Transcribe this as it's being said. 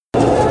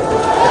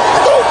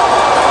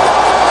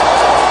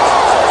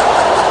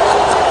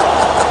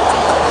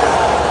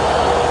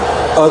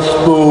A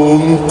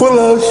spoonful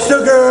of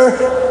sugar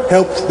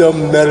helps the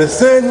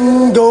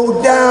medicine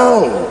go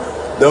down.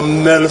 The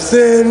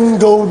medicine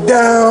go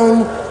down.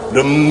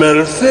 The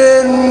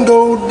medicine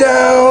go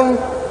down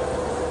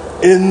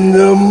in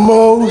the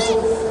most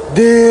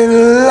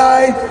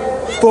delightful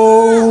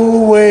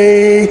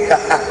way.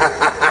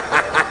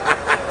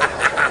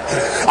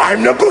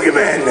 I'm the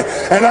Boogeyman,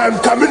 and I'm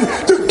coming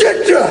to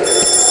get you.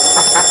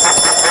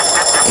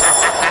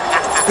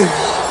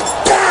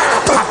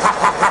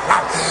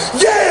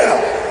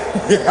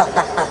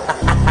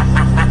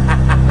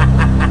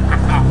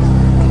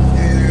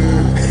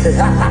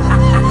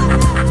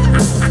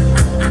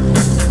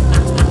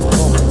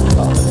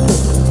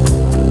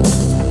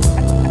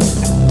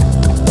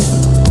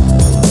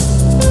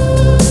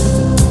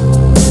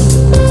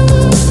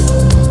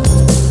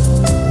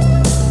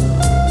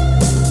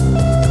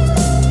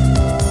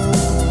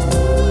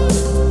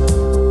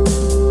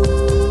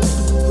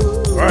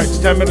 All right, it's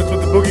 10 minutes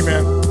with the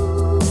Boogeyman.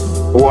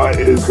 What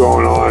is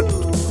going on?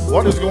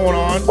 What is going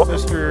on?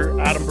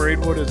 Mr. Adam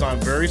Braidwood is on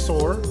very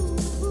sore.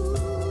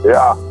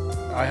 Yeah.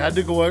 I had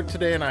to go out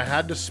today and I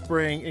had to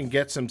spring and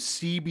get some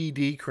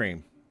CBD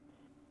cream.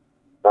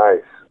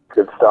 Nice.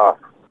 Good stuff.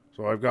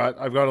 So I've got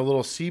a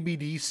little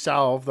CBD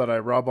salve that I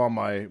rub on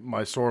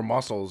my sore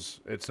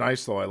muscles. It's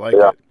nice though. I like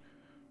it.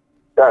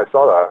 Yeah, I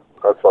saw that.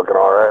 That's fucking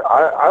all right.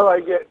 I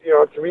like it. You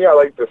know, to me, I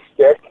like the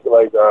stick,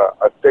 like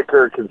a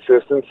thicker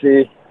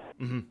consistency.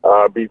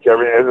 Beats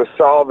everything. And the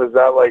salve, is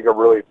that like a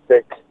really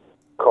thick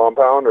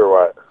compound or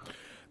what?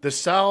 The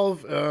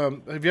salve,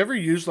 have you ever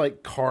used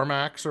like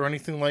Carmax or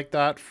anything like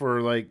that for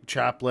like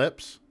chapped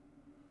lips?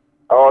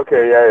 Oh,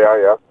 okay.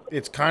 Yeah.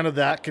 It's kind of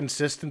that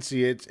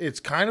consistency. It's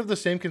kind of the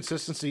same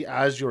consistency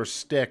as your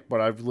stick, but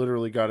I've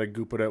literally got to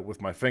goop it out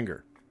with my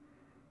finger.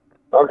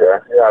 Okay.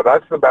 Yeah,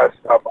 that's the best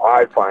stuff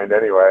I find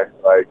anyway.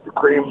 Like the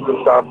creams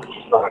and stuff, it's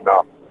just not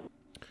enough.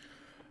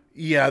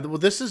 Yeah, well,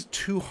 this is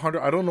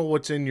 200. I don't know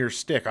what's in your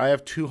stick. I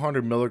have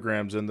 200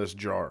 milligrams in this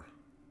jar.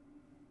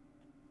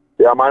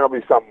 Yeah, mine will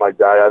be something like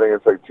that. I think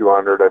it's like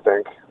 200, I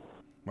think.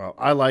 Well,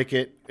 I like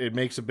it. It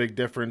makes a big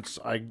difference.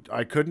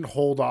 I couldn't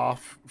hold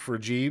off for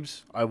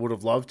Jeeves. I would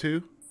have loved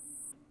to.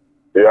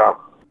 Yeah.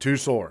 Too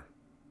sore.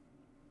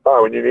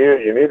 Oh, when you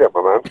need it,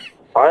 my man.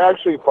 I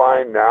actually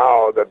find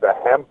now that the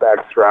hemp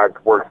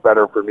extract works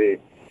better for me.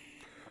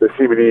 The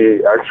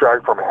CBD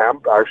extract from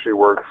hemp actually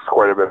works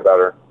quite a bit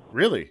better.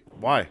 Really?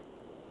 Why?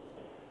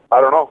 I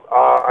don't know.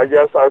 I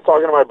guess I was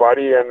talking to my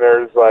buddy, and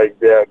there's like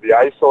the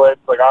isolates.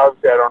 Like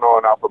obviously, I don't know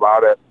enough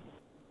about it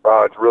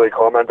to really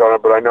comment on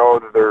it, but I know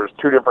that there's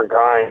two different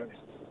kinds.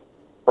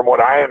 From what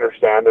I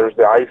understand, there's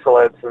the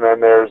isolates, and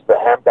then there's the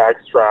hemp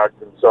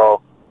extract. And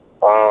so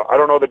I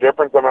don't know the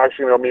difference. I'm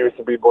actually going to meet with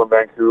some people in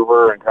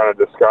Vancouver and kind of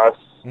discuss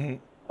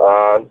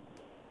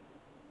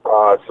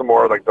some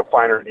more like the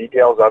finer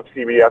details of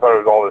CBD. I thought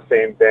it was all the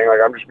same thing.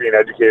 Like I'm just being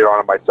educated on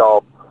it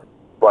myself.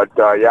 But,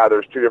 yeah,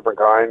 there's two different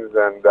kinds,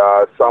 and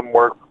some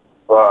work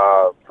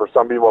for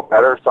some people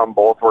better. Some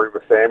both work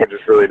the same. It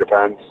just really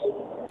depends.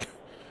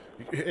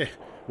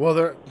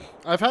 Well,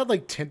 I've had,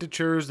 like,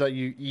 tinctures that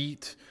you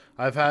eat.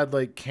 I've had,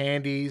 like,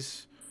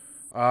 candies.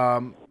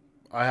 I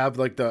have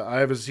a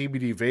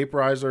CBD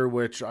vaporizer,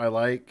 which I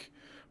like.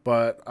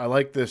 But I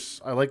like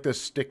this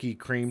sticky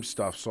cream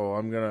stuff, so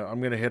I'm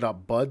gonna hit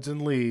up Buds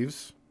and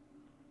Leaves.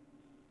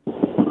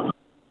 And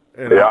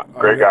yeah,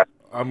 great guy.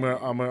 I'm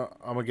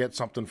gonna get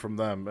something from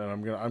them, and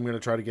I'm gonna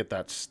try to get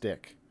that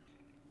stick.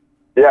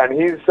 Yeah, and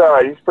he's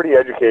pretty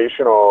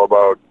educational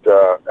about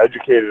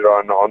educated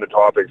on the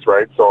topics,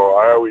 right? So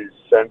I always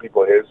send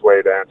people his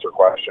way to answer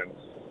questions.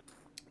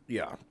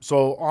 Yeah.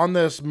 So on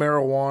this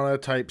marijuana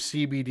type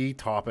CBD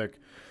topic,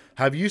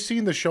 have you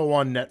seen the show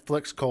on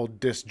Netflix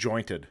called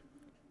Disjointed?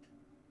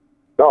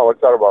 No,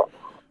 what's that about?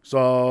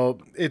 So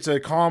it's a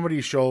comedy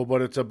show,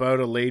 but it's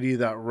about a lady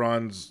that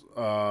runs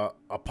a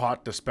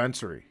pot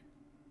dispensary.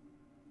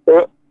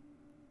 Yeah.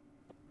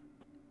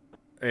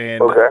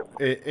 And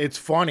it's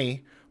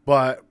funny,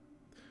 but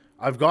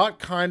I've got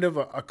kind of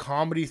a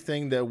comedy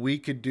thing that we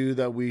could do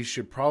that we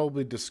should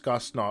probably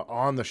discuss not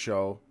on the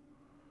show,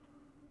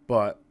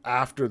 but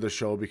after the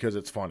show because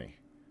it's funny.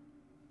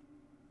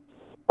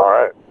 All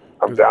right.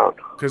 I'm down.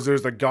 Because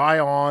there's a guy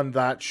on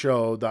that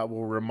show that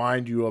will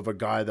remind you of a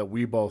guy that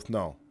we both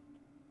know.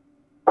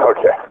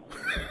 Okay.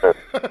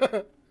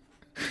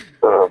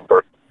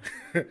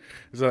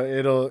 So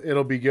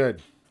it'll be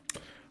good.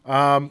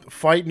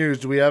 Fight news.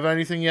 Do we have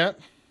anything yet?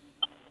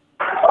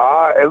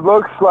 It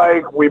looks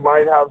like we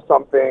might have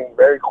something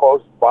very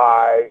close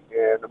by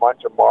in the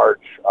month of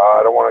March.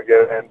 I don't want to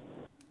get in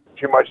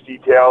too much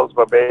details,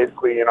 but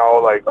basically, I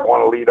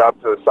want to lead up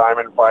to the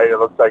Simon fight. It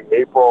looks like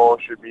April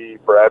should be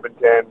for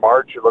Edmonton.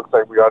 March, it looks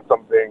like we got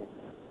something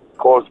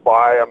close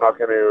by. I'm not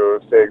going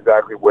to say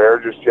exactly where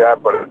just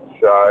yet, but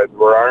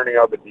we're ironing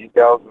out the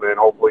details, and then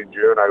hopefully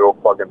June I go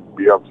fucking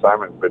beat up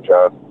Simon's bitch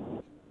ass.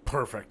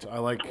 Perfect. I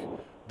like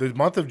the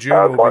month of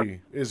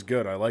June is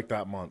good. I like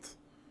that month.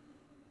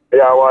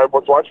 Yeah, well, I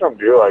was watching him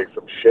do like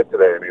some shit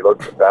today, and he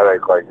looked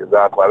pathetic. Like his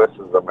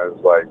athleticism is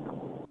like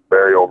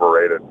very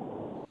overrated.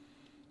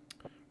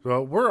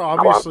 So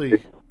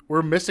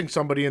we're missing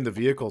somebody in the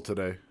vehicle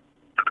today.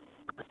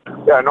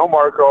 Yeah, no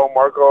Marco.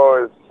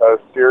 Marco is a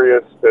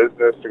serious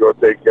business to go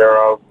take care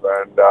of,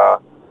 and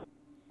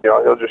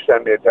he'll just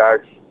send me a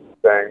text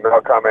saying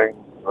not coming,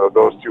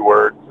 those 2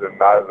 words, and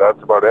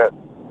that's about it.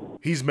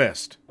 He's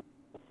missed.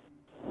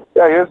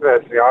 Yeah, he is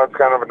missed. It's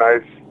kind of a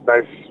nice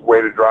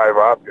way to drive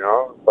up.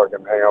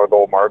 Fucking hang out with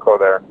old Marco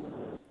there.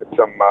 It's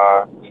some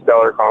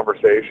stellar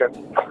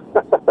conversation.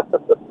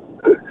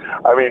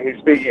 I mean, he's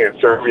speaking in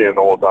Serbian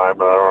the whole time,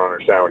 and I don't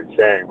understand what he's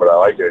saying, but I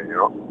like it.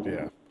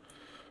 Yeah.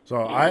 So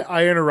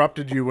I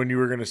interrupted you when you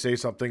were going to say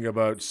something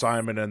about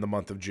Simon and the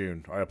month of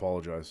June. I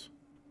apologize.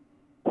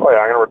 Oh yeah,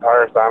 I'm gonna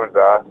retire Simon's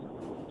ass.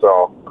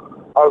 So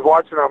I was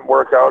watching him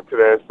work out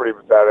today. It's pretty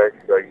pathetic.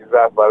 Like, his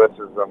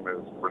athleticism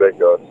is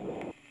ridiculous.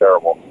 It's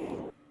terrible.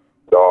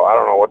 So I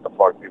don't know what the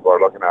fuck people are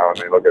looking at when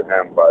they look at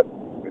him, but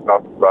he's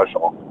nothing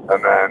special.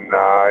 And then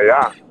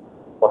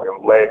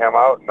fucking lay him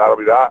out, and that'll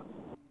be that.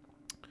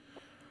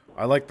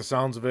 I like the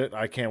sounds of it.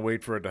 I can't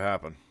wait for it to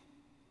happen.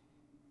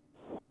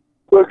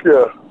 Look,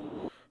 yeah.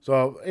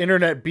 So,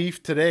 internet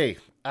beef today.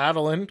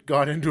 Adeline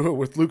got into it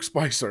with Luke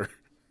Spicer.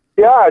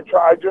 Yeah,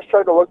 I just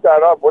tried to look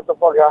that up. What the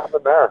fuck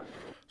happened there?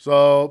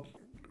 So,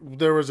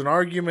 there was an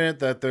argument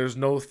that there's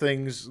no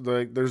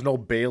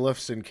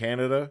bailiffs in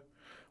Canada,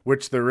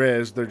 which there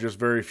is. They're just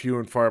very few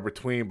and far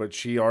between, but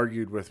she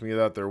argued with me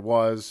that there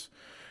was,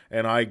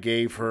 and I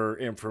gave her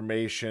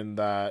information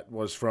that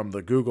was from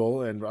the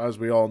Google, and as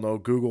we all know,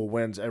 Google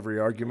wins every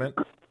argument.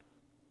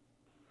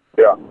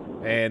 Yeah.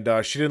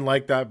 And she didn't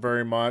like that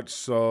very much,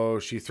 so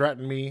she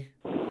threatened me,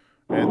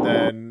 and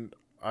then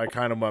I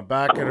kind of went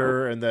back at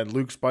her, and then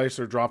Luke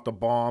Spicer dropped a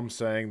bomb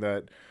saying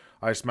that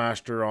I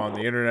smashed her on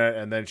the internet,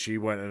 and then she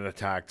went and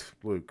attacked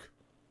Luke.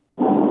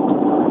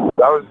 That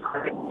was a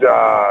great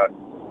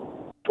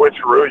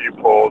switcheroo you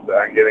pulled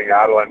and getting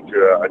Adeline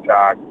to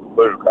attack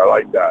Luke. I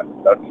like that.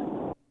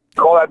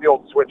 Call that the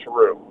old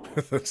switcheroo.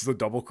 That's the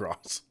double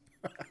cross.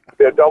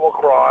 Yeah, double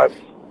cross,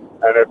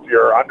 and if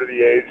you're under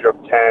the age of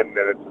 10,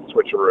 then it's a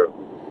switcheroo.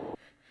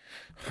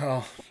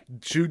 Oh,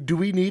 do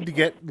we need to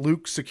get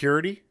Luke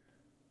security?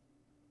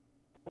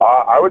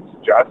 I would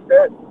suggest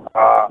it.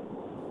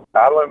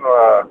 Adeline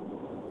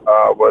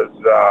was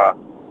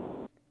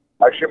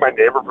actually my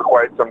neighbor for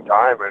quite some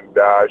time, and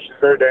she's a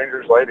very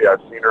dangerous lady.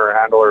 I've seen her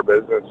handle her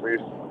business. We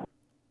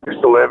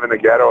used to live in the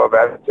ghetto of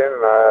Edmonton,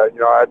 and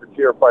I had to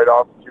see her fight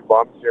off a few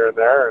bumps here and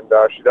there, and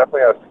she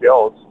definitely has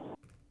skills,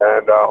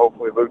 and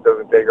hopefully Luke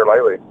doesn't take her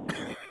lightly.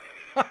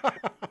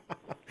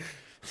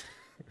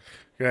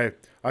 Okay.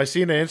 I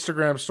seen an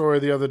Instagram story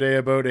the other day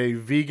about a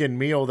vegan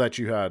meal that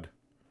you had.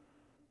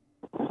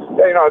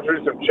 Yeah, I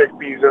threw some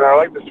chickpeas in. I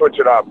like to switch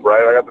it up,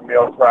 right? I got the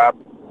meal prep.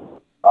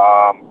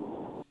 I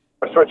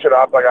switch it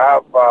up. Like, I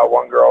have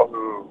one girl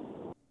who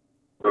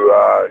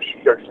she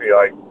cooks me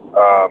like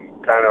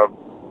kind of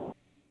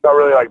not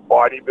really like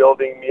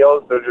bodybuilding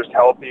meals. They're just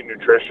healthy,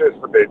 nutritious,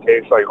 but they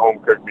taste like home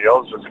cooked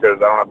meals just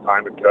because I don't have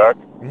time to cook.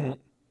 Mm-hmm.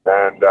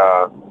 And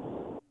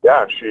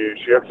yeah, she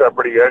hooks up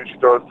pretty good. She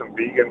throws some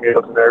vegan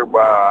meals in there,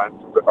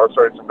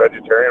 some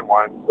vegetarian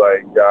ones.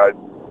 Like,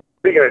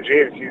 speaking of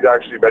Jeeves, he's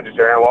actually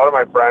vegetarian. A lot of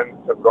my friends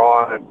have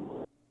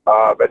gone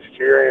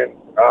vegetarian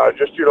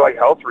just due to like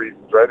health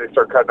reasons, right? They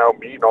start cutting out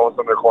meat, and all of a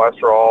sudden their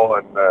cholesterol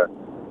and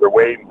their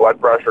weight and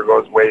blood pressure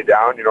goes way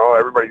down.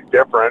 Everybody's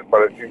different,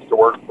 but it seems to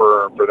work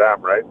for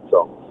them, right?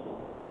 So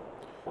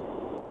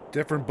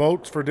different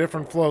boats for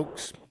different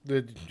folks.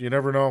 You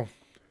never know.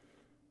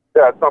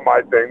 Yeah, it's not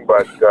my thing,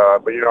 but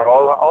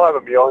I'll have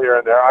a meal here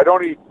and there. I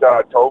don't eat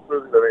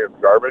tofu because I think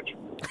it's garbage.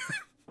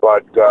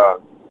 But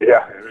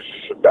yeah,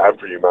 it's just bad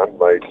for you, man.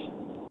 Like,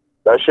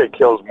 that shit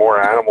kills more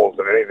animals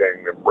than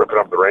anything than ripping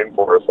up the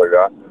rainforest like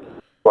that.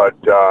 But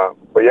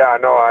yeah,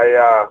 no,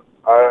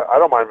 I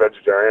don't mind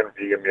vegetarian,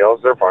 vegan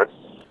meals. They're fine.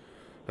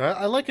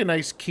 I like a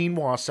nice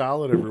quinoa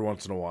salad every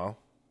once in a while.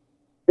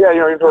 Yeah,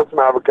 you can throw some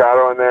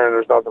avocado in there, and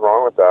there's nothing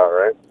wrong with that,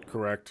 right?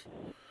 Correct.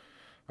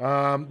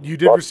 You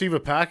did receive a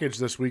package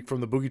this week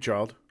from the Boogie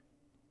Child.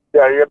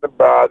 Yeah, you get the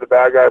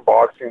bad guy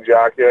boxing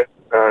jacket,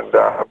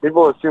 and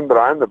people assume that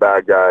I'm the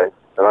bad guy,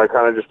 and I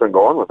kind of just been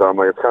going with it. I'm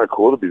like, it's kind of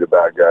cool to be the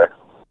bad guy.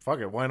 Fuck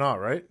it, why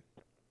not, right?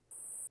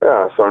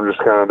 Yeah, so I'm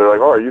just they're like,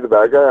 oh, are you the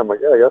bad guy? I'm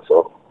like, yeah, I guess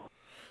so.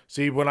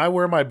 See, when I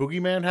wear my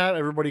Boogeyman hat,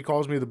 everybody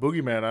calls me the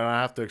Boogeyman, and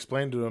I have to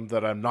explain to them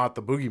that I'm not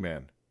the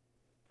Boogeyman.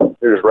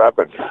 You're just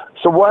rapping.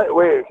 So what,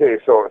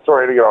 so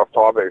sorry to get off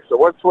topic. So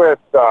what's with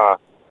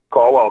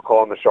Caldwell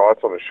calling the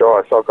shots on the show?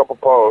 I saw a couple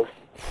posts.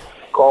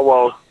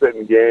 Caldwell's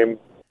sitting game,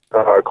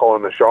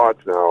 calling the shots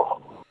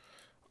now.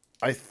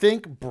 I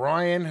think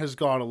Brian has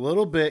got a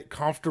little bit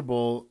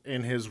comfortable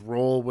in his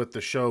role with the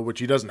show, which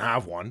he doesn't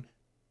have one.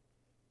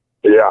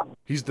 Yeah.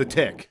 He's the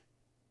Tick.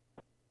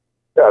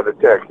 Yeah, the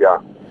Tick, yeah.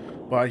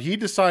 But he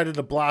decided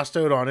to blast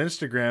out on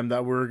Instagram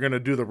that we were going to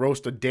do the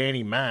roast of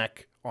Danny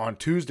Mac on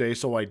Tuesday,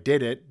 so I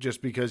did it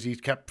just because he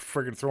kept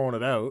friggin' throwing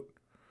it out.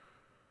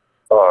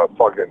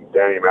 Fucking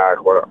Danny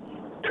Mac, what a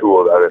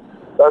tool that is.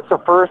 That's the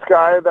first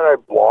guy that I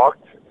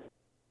blocked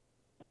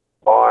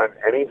on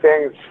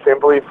anything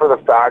simply for the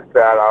fact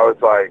that I was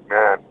like,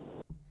 man,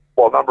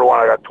 well, number one,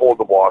 I got told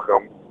to block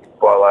him.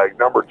 But, like,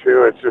 number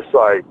two, it's just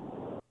like,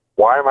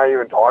 why am I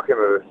even talking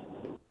to this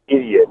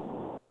idiot?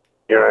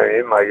 You know what I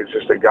mean? Like, it's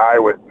just a guy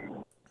with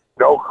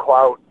no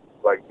clout,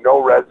 like,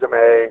 no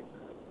resume,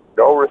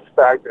 no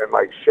respect, and,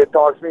 like, shit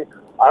talks me.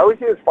 I always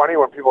think it's funny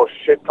when people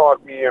shit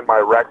talk me in my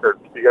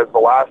records because the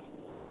last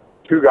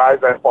two guys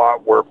I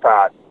fought were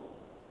fat.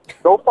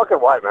 So fucking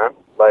what, man?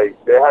 Like,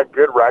 they had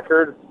good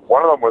records.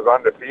 One of them was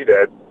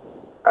undefeated.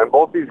 And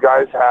both these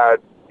guys had,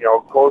 you know,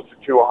 close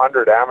to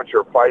 100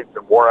 amateur fights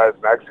in Juarez,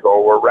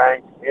 Mexico, were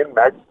ranked in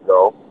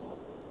Mexico.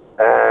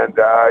 And,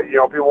 you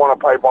know, people want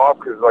to pipe off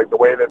because, like, the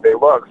way that they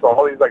look. So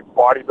all these, like,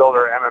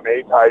 bodybuilder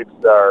MMA types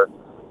are,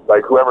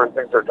 like, whoever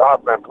thinks they're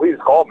tough, man, please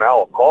call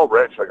Mel. Call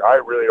Rich. Like, I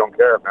really don't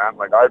care, man.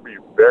 Like, I'd be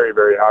very,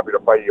 very happy to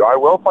fight you. I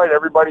will fight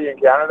everybody in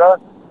Canada,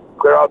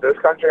 clear out this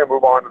country, and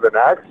move on to the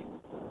next.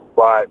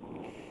 But,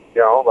 you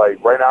know, like,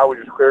 right now we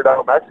just cleared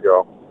out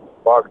Mexico.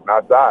 Fuck,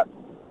 not that.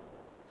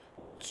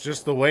 It's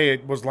just the way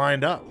it was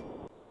lined up.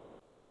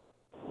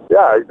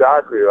 Yeah,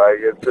 exactly. Like,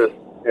 it's just,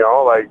 you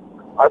know, like,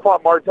 I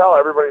fought Martel.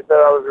 Everybody said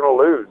I was going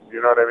to lose.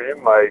 You know what I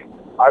mean? Like,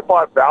 I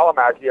fought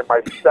Valimaki in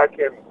my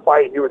second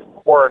fight. He was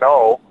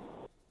 4-0.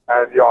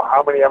 And, you know,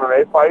 how many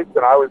MMA fights?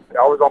 And I was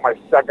on my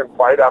second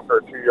fight after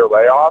a 2-year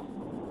layoff.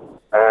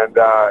 And,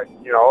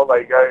 you know,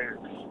 like,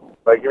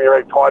 give me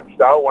right, Todd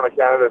Stout, one of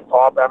Canada's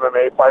top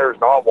MMA fighters,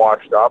 not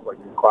washed up, like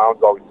these clowns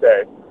always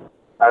say.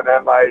 And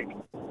then, like,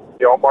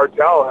 you know,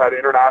 Martel had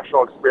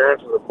international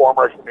experience, was a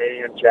former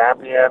Canadian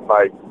champion,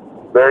 like,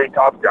 very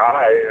tough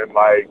guy, and,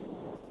 like,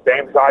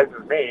 same size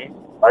as me,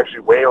 actually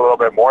weighed a little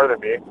bit more than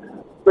me.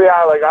 So,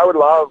 yeah, like, I would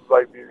love,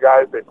 like, these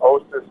guys, they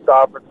post this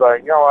stuff, it's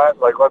like, you know what,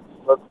 like,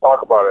 let's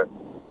talk about it.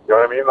 You know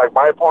what I mean? Like,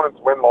 my opponent's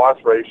win-loss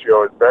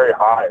ratio is very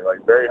high,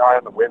 like, very high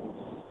in the win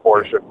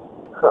portion.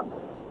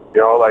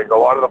 You know, like, a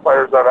lot of the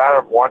fighters I've had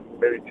have won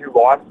maybe 2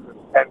 losses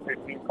in 10,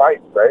 15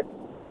 fights, right?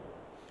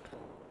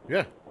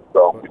 Yeah.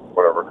 So,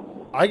 whatever.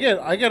 I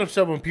get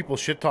upset when people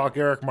shit talk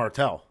Eric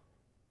Martel.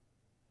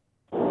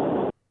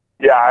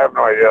 Yeah, I have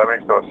no idea. That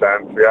makes no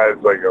sense. The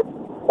guy's like a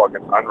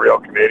fucking unreal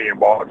Canadian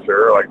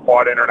boxer. Like,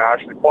 fought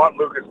internationally. Fought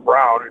Lucas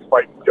Brown, who's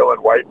fighting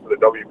Dylan White for the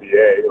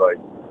WBA. Like,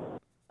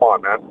 come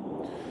on, man.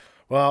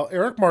 Well,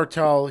 Eric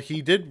Martel,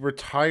 he did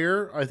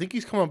retire. I think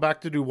he's coming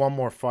back to do one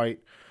more fight.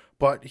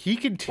 But he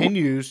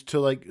continues to,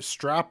 like,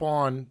 strap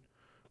on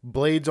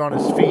blades on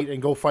his feet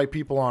and go fight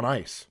people on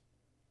ice.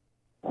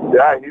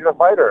 Yeah, he's a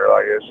fighter.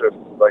 Like, it's just,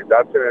 like,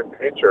 that's in his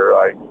nature.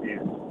 Like, he's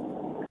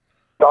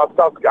a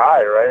tough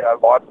guy, right?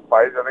 Had lots of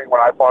fights. I think when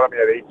I fought him, he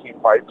had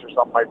 18 fights or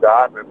something like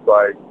that. And it's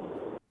like,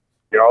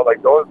 you know,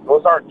 like,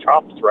 those aren't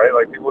chumps, right?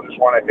 Like, people just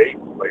want to hate.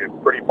 Like,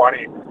 it's pretty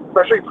funny.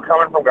 Especially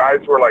coming from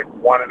guys who are, like,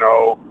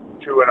 1-0,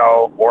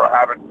 2-0, or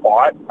haven't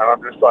fought. And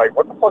I'm just like,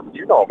 what the fuck do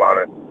you know about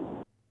it?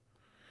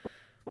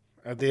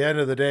 At the end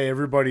of the day,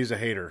 everybody's a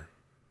hater.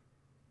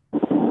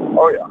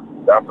 Oh, yeah,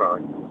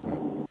 definitely.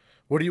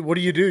 What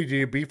do you do? Do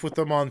you beef with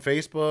them on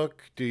Facebook?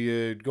 Do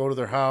you go to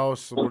their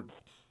house? I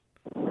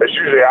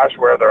usually ask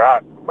where they're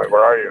at. I'm like,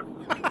 where are you?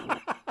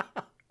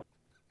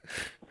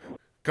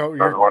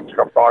 I want to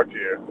come talk to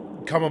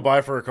you. Coming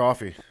by for a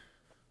coffee.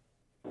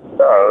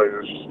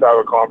 Just have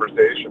a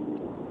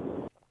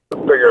conversation.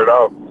 Let's figure it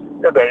out.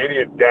 Yeah, the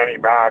idiot Danny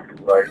Mac.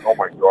 Like, oh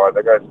my god,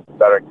 that guy's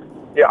pathetic.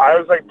 Yeah, I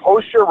was like,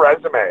 post your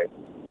resume,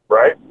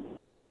 right?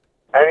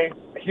 And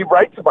he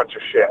writes a bunch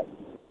of shit.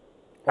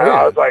 And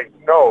I was like,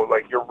 no,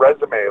 like, your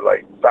resume,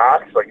 like,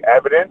 facts, like,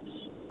 evidence,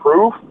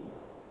 proof.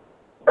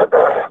 And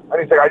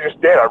he's like, I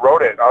just did. I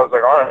wrote it. And I was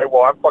like, all right,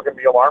 well, I'm fucking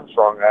Neil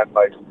Armstrong then.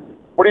 Like,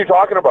 what are you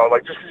talking about?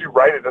 Like, just because you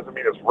write it doesn't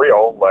mean it's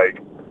real. Like,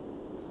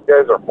 you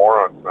guys are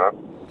morons, man.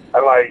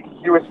 And, like,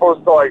 he was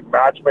supposed to, like,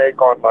 matchmake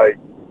on, like,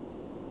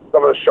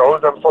 some of the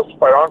shows I'm supposed to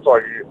fight on. So,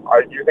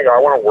 like, you think I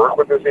want to work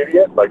with this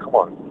idiot? Like, come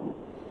on.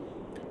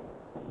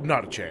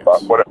 Not a chance.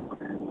 Whatever.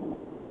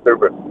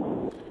 Stupid.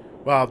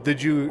 Wow,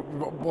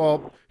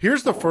 well,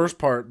 here's the first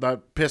part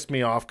that pissed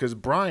me off, because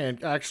Brian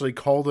actually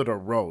called it a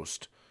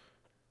roast.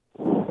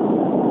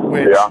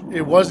 Which,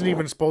 it wasn't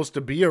even supposed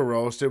to be a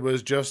roast, it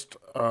was just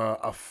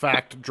a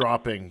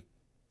fact-dropping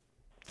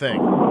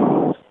thing.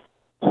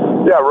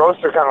 Yeah,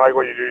 roasts are kind of like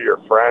what you do to your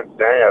friends.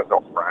 Danny has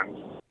no friends.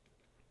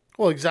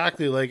 Well,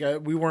 exactly, like,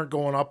 we weren't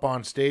going up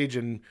on stage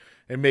and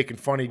making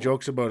funny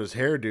jokes about his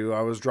hairdo.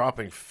 I was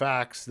dropping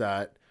facts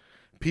that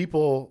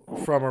people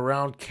from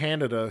around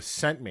Canada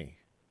sent me.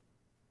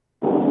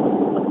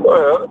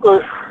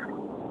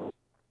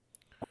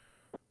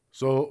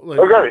 So, like,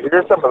 okay,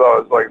 here's some of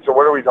those. Like, so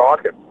what are we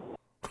talking?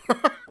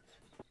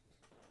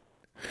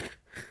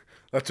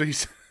 That's what you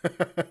said.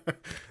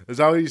 Is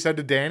that what you said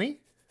to Danny?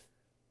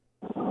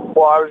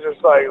 Well, I was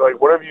just like,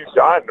 what have you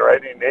done,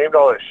 right? He named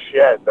all this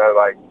shit that,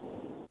 like,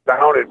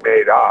 sounded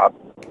made up.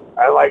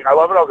 And, like, I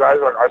love it how guys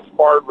are like, I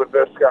sparred with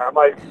this guy. I'm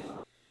like,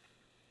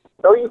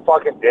 no, you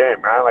fucking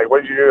didn't, man. Like,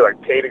 what did you do?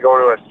 Like, pay to go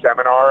to a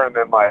seminar and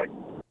then, like,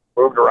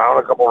 moved around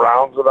a couple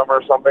rounds with him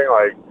or something?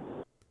 Like,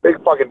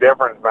 big fucking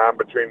difference, man,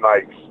 between,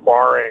 like,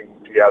 sparring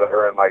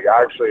together and, like,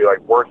 actually,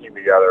 like, working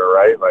together,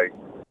 right? Like,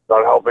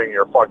 not helping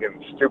your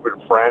fucking stupid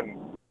friend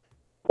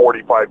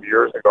 45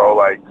 years ago,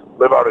 like,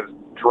 live out his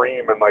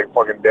dream and, like,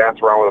 fucking dance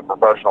around with a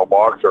professional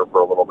boxer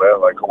for a little bit.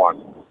 Like, come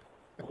on.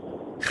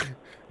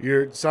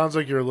 Sounds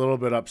like you're a little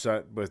bit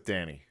upset with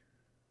Danny.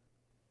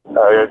 He's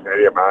an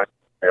idiot, man.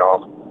 You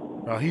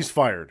know? Well, he's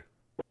fired.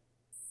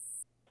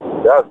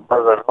 Yeah, as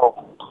far as I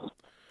know.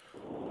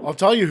 I'll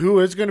tell you who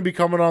is going to be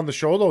coming on the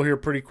show, though, here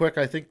pretty quick.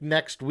 I think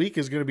next week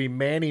is going to be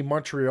Manny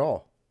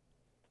Montreal.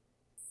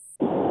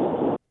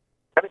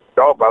 Manny's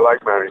dope. I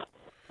like Manny.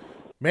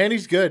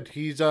 Manny's good.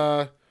 He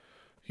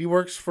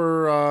works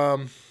for,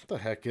 what the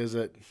heck is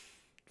it?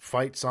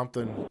 Fight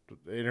something,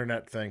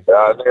 internet thing. Yeah,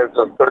 I think it's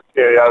the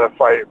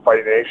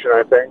Fight Nation,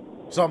 I think.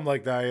 Something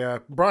like that, yeah.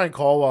 Brian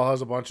Caldwell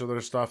has a bunch of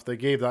their stuff. They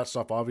gave that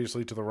stuff,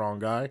 obviously, to the wrong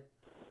guy.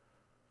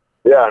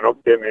 Yeah, no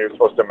kidding. He was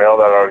supposed to mail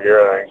that out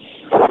here, I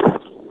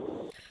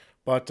think.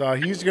 But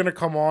he's going to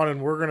come on,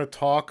 and we're going to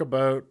talk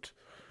about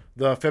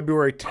the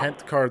February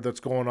 10th card that's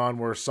going on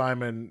where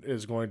Simon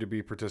is going to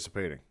be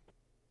participating.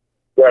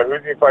 Yeah,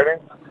 who's he fighting?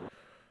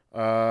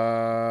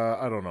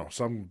 I don't know.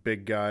 Some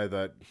big guy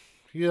that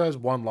he has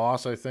one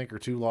loss, I think, or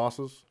two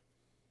losses.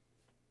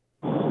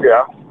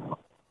 Yeah.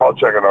 I'll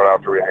check it out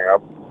after we hang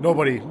up.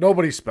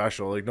 Nobody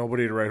special. Like,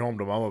 nobody to write home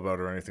to mom about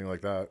or anything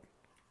like that.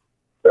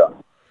 Yeah,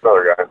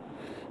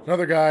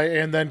 another guy.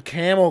 And then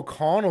Cam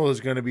O'Connell is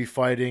going to be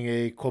fighting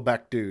a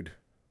Quebec dude.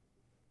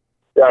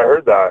 Yeah, I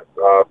heard that.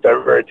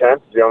 February 10th,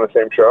 is he on the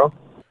same show?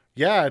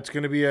 Yeah, it's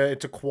going to be a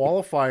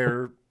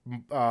qualifier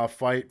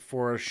fight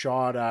for a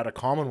shot at a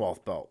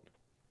Commonwealth belt.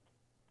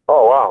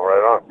 Oh, wow,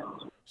 right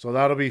on. So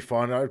that'll be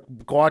fun.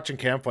 Watching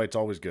Cam fight's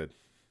always good.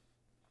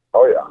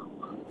 Oh, yeah.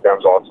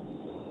 Cam's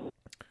awesome.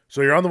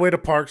 So you're on the way to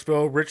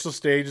Parksville. Rich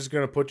LaStage is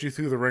going to put you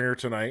through the ringer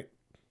tonight.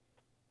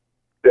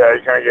 Yeah,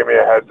 he kind of gave me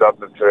a heads up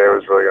that today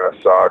was really going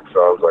to suck, so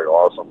I was like,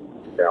 awesome.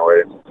 Can't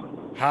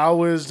wait.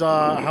 How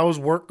is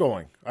work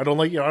going? I don't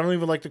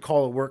even like to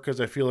call it work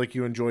because I feel like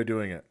you enjoy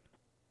doing it.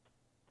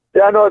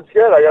 Yeah, no, it's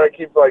good. I got to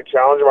keep, like,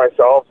 challenging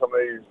myself. Some of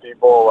these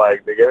people,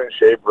 like, they get in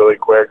shape really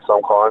quick, so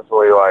I'm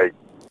constantly, like,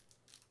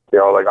 you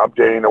know, like,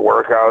 updating the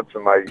workouts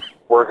and, like,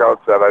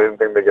 workouts that I didn't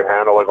think they could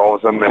handle. Like, all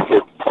of a sudden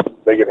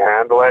they could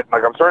handle it.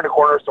 Like, I'm starting to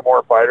corner some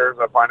more fighters.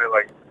 I find it,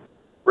 like,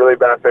 really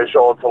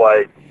beneficial to,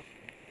 like,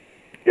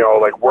 you know,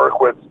 like, work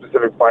with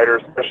specific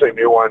fighters, especially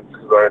new ones.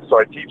 So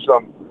I teach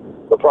them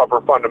the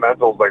proper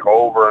fundamentals, like,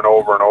 over and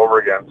over and over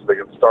again, so they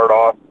can start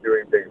off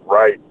doing things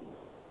right.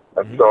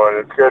 And so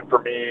it's good for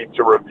me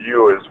to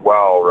review as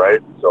well,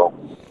 right? So.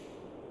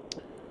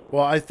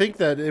 Well, I think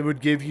that it would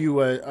give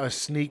you a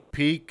sneak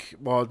peek.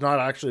 Well, not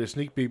actually a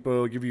sneak peek, but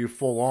it'll give you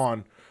full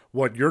on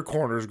what your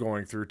corner's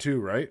going through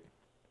too, right?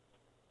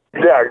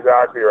 Yeah,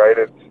 exactly, right.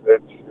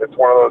 It's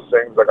one of those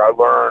things, like, I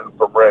learn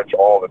from Rich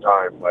all the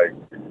time. Like,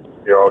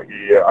 you know,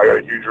 I got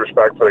a huge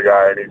respect for the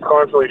guy, and he's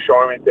constantly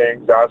showing me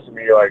things, asking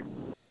me, like,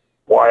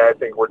 why I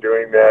think we're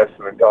doing this,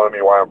 and then telling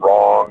me why I'm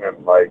wrong.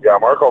 And, like, yeah,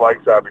 Marco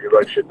likes that because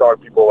I shit talk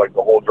people, like,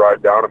 the whole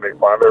drive down and make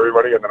fun of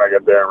everybody, and then I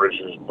get there and Rich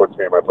just puts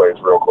me in my place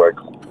real quick.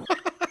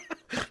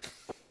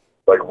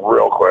 Like,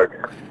 real quick.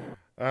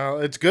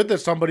 It's good that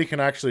somebody can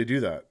actually do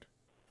that.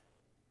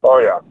 Oh,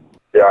 yeah.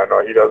 Yeah, I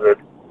know. He does it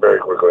very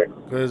quickly.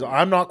 Because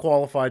I'm not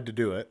qualified to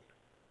do it.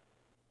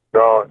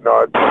 No,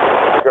 you're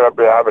going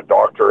to have a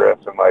doctorate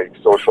in, like,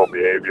 social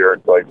behavior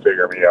to, like,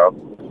 figure me out.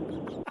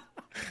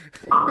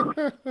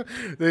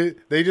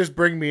 They just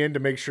bring me in to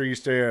make sure you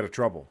stay out of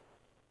trouble.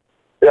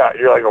 Yeah,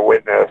 you're like a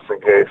witness in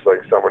case, like,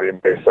 somebody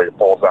makes, like,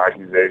 false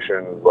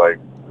accusations, like,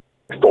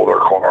 stole their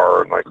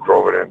car and, like,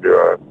 drove it into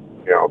a,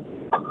 you know,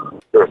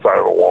 to the side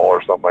of a wall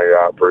or something like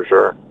that, for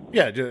sure.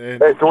 Yeah.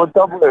 Hey, so what's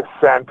up with this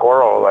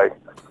Santoro? Like,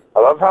 I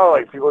love how,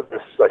 like, people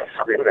just, like,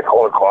 scream and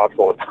call the cops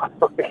all the time.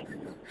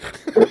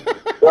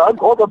 I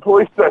called the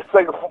police. It's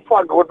like,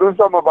 fuck, go do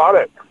something about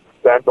it.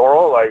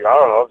 Santoro, like, I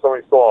don't know, if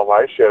somebody stole all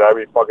my shit, I'd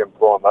be fucking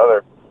throwing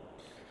leather.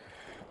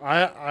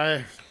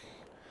 I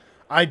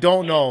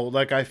don't know.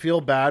 Like, I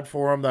feel bad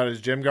for him that his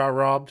gym got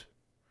robbed.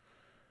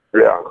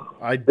 Yeah.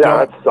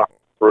 That sucks.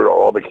 Brutal.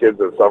 All the kids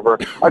that suffer.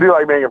 I do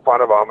like making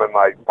fun of them, and,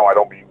 like, no, I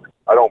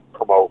don't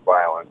promote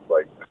violence,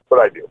 like, but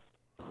I do.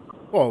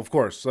 Well, of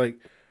course, like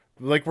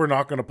we're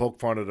not going to poke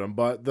fun at him,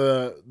 but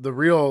the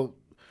real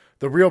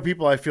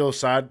people I feel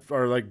sad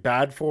or, like,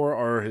 bad for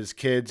are his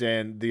kids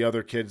and the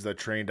other kids that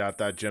trained at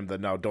that gym that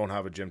now don't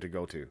have a gym to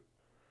go to.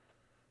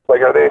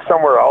 Like, are they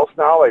somewhere else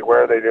now? Like,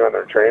 where are they doing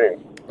their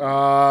training?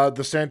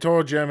 The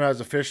Santoro gym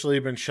has officially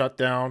been shut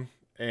down,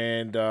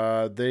 and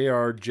they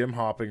are gym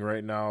hopping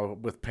right now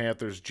with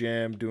Panthers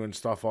Gym, doing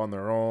stuff on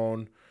their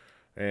own.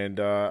 And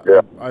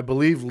I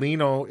believe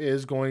Lino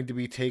is going to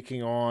be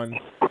taking on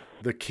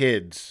the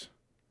kids,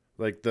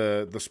 like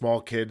the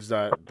small kids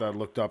that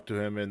looked up to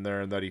him in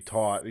there and that he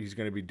taught. He's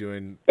going to be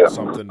doing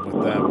something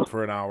with them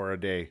for an hour a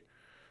day.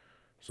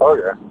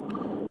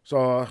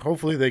 So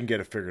hopefully they can get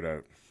it figured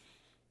out.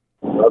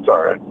 That's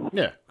all right.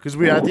 Yeah, because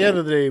at the end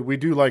of the day, we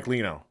do like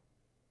Lino.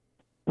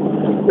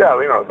 Yeah,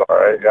 Lino's all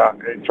right. Yeah,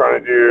 he's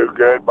trying to do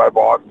good by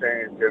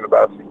boxing. He's doing the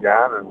best he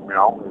can, and, you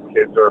know, his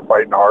kids are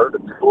fighting hard.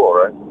 It's cool,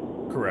 right?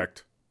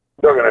 Correct.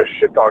 Still gonna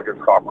shit talk his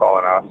cop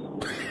calling us.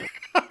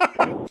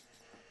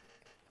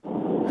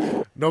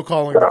 No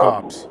calling the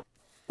cops.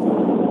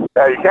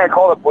 Yeah, you can't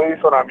call the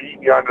police when I'm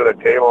eating you under the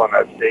table in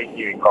that steak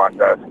eating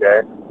contest,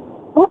 okay?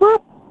 Whoop,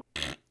 whoop.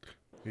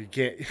 You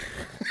can't.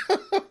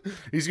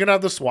 He's gonna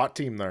have the SWAT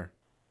team there.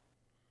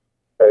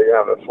 Yeah, you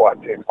have the SWAT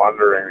team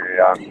monitoring me,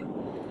 yeah.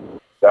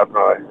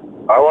 Definitely.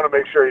 I want to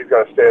make sure he's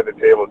going to stay at the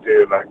table,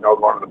 too, like, no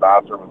going to the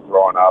bathroom and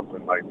throwing up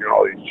and, like, doing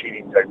all these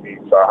cheating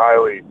techniques. So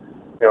highly,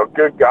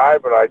 good guy,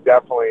 but I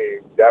definitely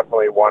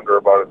wonder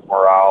about his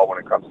morale when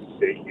it comes to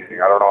steak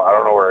eating. I don't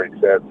know where he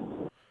sits.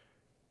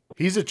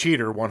 He's a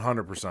cheater,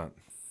 100%.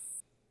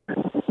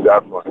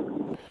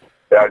 Definitely.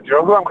 Yeah, do you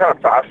know who I'm kind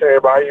of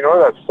fascinated by? You know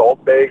who that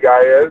Salt Bay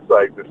guy is?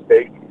 Like, the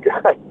steak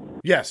guy?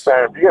 Yes.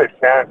 Man, if you get a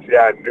chance,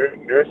 yeah,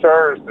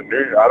 Nooser is the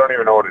new, I don't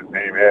even know what his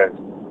name is.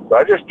 But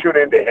I just tune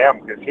into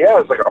him because he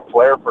has, like, a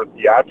flair for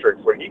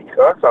theatrics. When he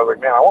cooks, I was like,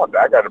 man, I want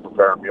that guy to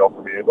prepare a meal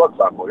for me. It looks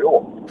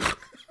unbelievable.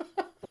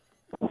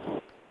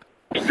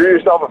 Just do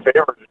yourself a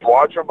favor. Just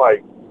watch him,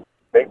 like,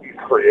 make these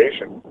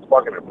creations. It's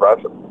fucking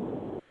impressive.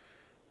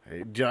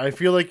 I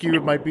feel like you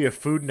might be a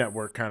Food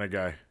Network kind of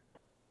guy.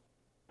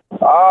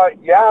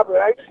 Yeah, but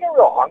I just get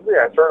real hungry.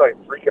 I start, like,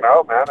 freaking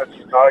out, man. It's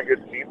just not a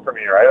good scene for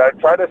me, right? I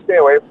try to stay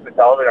away from the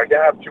television. I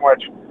can't have too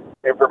much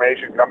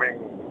information coming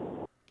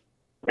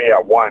to me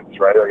at once,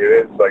 right? Like,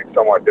 it is, like,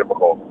 somewhat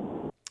difficult.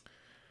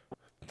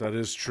 That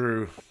is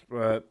true,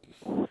 but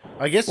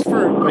I guess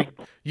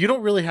you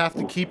don't really have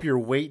to keep your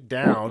weight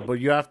down, but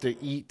you have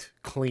to eat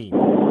clean.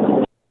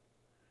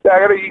 Yeah, I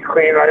gotta eat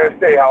clean. I gotta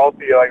stay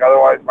healthy. Like,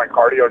 otherwise my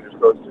cardio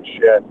just goes to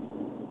shit.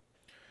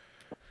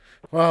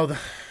 Well,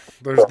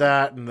 there's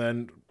that, and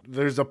then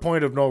there's a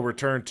point of no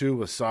return too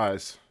with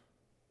size.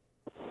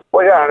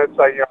 Well, yeah, and it's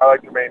like, I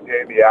like to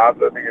maintain the abs.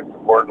 I think it's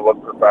important to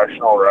look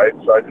professional, right?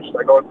 So I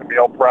go with the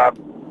meal prep.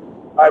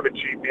 I have a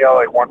cheat meal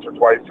like once or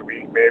twice a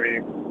week,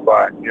 maybe.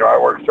 But, I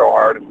work so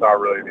hard, it's not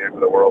really the end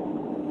of the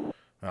world.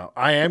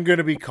 I am going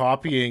to be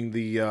copying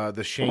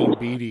the Shane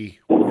Beatty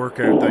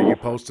workout that you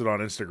posted on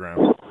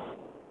Instagram.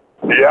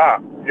 Yeah,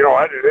 you know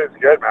what? It is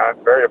good, man.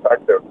 It's very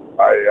effective.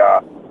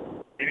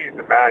 Beatty's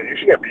the man. You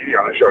should get Beatty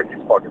on the show.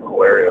 He's fucking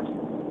hilarious.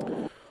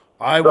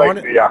 I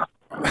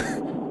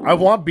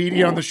want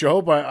Beatty on the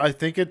show, but I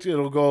think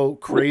it'll go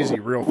crazy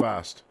real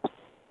fast.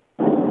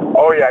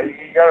 Oh, yeah,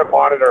 you got to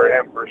monitor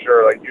him for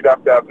sure. Like, you'd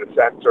have to have the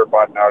censor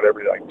button out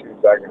every, 2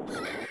 seconds.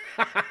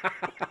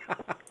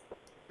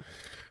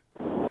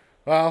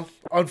 Well,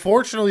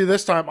 unfortunately,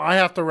 this time I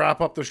have to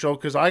wrap up the show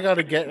because I got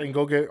to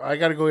go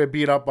get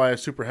beat up by a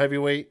super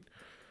heavyweight.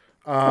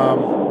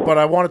 But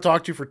I want to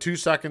talk to you for 2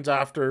 seconds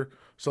after.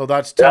 So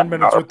that's 10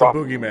 minutes with the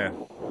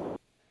Boogeyman. All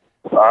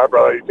right,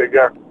 brother. You take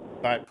care.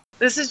 Bye.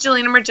 This is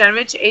Jelena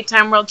Marjanovic,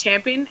 8-time world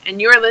champion,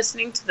 and you are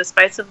listening to the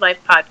Spice of Life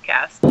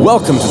podcast.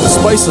 Welcome to the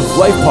Spice of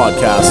Life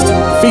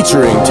podcast,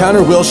 featuring Tanner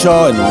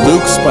Wilshaw and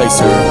Luke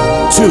Spicer.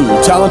 Two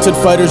talented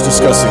fighters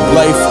discussing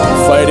life,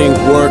 fighting,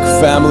 work,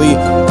 family,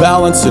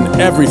 balance, and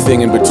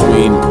everything in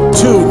between.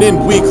 Tune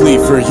in weekly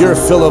for your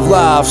fill of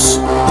laughs.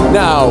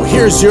 Now,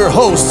 here's your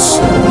hosts,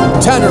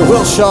 Tanner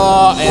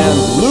Wilshaw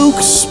and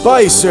Luke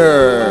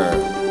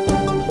Spicer.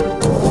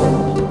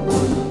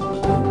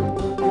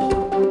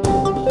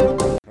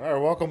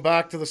 Welcome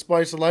back to the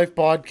Spice of Life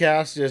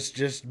podcast. It's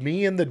just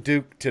me and the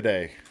Duke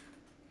today.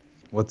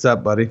 What's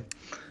up, buddy?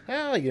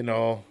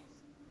 Well,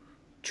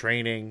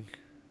 training,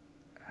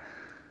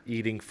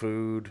 eating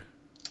food,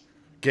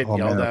 getting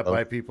yelled at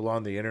by people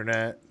on the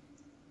internet.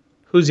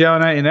 Who's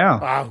yelling at you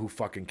now? Who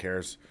fucking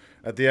cares?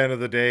 At the end of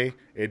the day,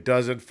 it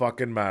doesn't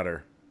fucking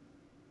matter.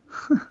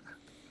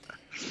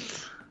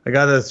 I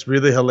got this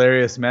really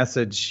hilarious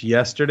message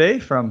yesterday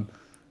from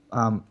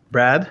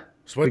Brad.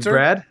 Switzer? Big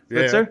Brad?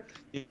 Yeah.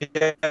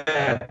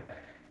 Yeah.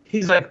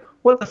 He's like,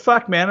 what the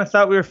fuck, man? I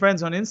thought we were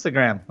friends on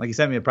Instagram. Like, he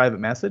sent me a private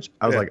message.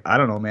 I was like, I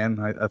don't know, man.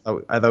 I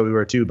thought we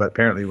were too, but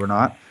apparently we're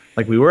not.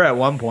 Like, we were at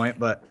one point,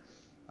 but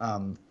I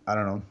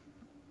don't know.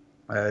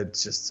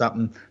 It's just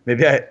something.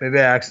 Maybe I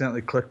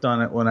accidentally clicked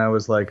on it when I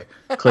was like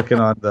clicking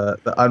on the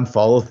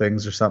unfollow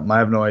things or something. I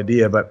have no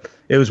idea, but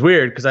it was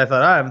weird because I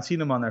thought I haven't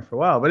seen him on there for a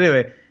while. But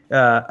anyway,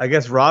 I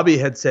guess Robbie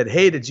had said,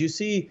 hey, did you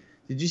see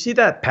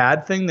that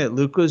pad thing that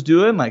Luke was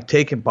doing, like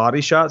taking body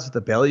shots with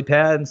the belly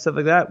pad and stuff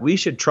like that? We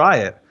should try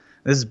it.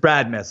 This is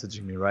Brad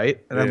messaging me, right?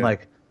 And I'm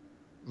like,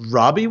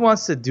 Robbie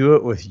wants to do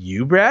it with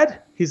you, Brad?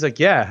 He's like,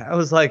 yeah. I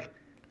was like,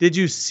 did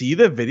you see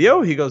the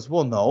video? He goes,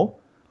 well, no.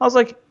 I was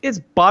like, it's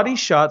body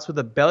shots with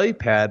a belly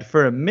pad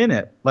for a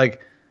minute.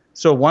 Like,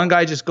 so one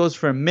guy just goes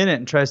for a minute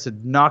and tries to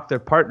knock their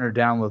partner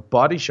down with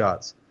body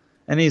shots.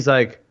 And he's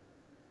like,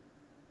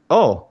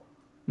 oh,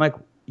 I'm like,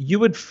 you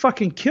would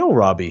fucking kill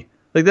Robbie.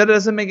 Like, that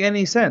doesn't make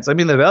any sense. I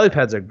mean, the belly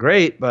pads are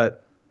great,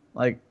 but,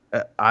 like,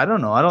 I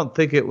don't know. I don't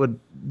think it would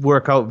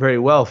work out very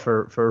well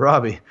for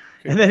Robbie.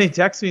 And then he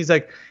texts me. He's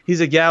like,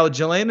 yeah, well,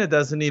 Jelena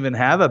doesn't even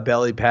have a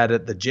belly pad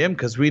at the gym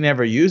because we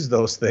never use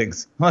those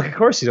things. I'm like, of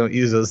course you don't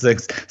use those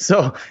things.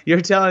 So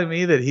you're telling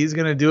me that he's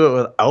going to do it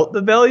without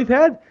the belly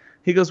pad?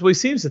 He goes, well, he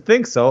seems to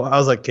think so. I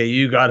was like, okay,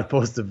 you got to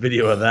post a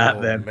video of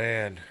that then.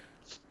 Man.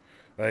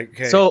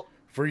 Okay. So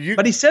For you,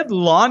 But he said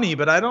Lonnie,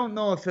 but I don't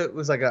know if it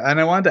was like and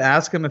I wanted to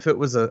ask him if it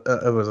was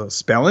a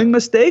spelling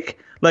mistake,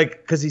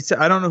 like because he said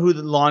I don't know who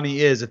the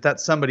Lonnie is, if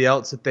that's somebody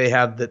else that they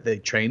have that they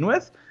train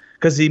with,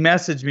 because he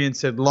messaged me and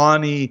said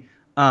Lonnie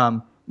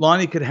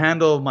could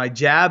handle my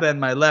jab and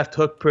my left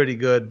hook pretty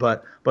good,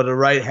 but the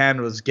right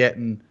hand was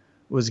getting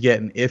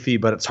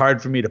iffy, but it's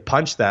hard for me to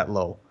punch that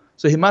low.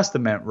 So he must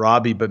have meant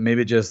Robbie, but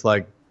maybe just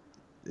like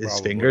his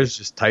Probably. fingers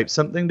just typed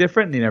something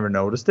different and he never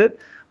noticed it.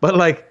 But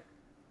like.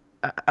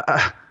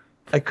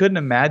 I couldn't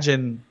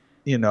imagine,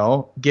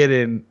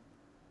 getting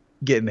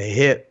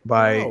hit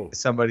by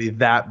somebody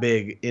that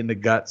big in the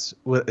guts,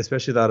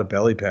 especially without a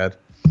belly pad.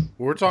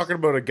 We're talking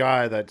about a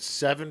guy that's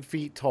 7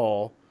 feet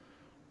tall,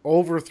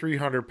 over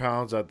 300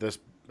 pounds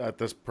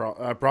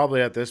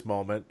probably at this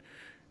moment,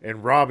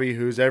 and Robbie,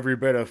 who's every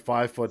bit of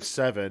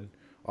 5'7",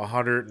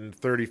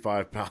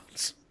 135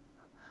 pounds.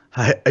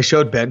 I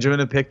showed Benjamin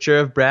a picture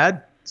of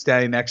Brad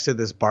standing next to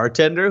this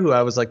bartender who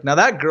I was like, now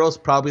that girl's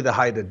probably the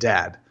height of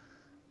Dad.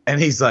 And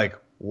he's like,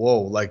 whoa,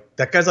 like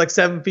that guy's like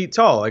 7 feet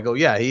tall. I go,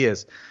 yeah, he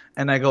is.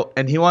 And I go,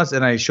 and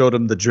I showed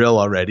him the drill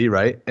already,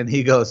 right? And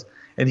he goes,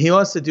 and he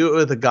wants to do it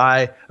with a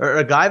guy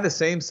the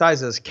same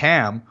size as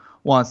Cam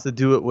wants to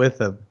do it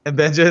with him. And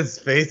Benjamin's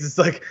face is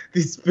like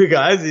these big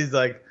eyes. He's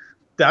like,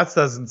 that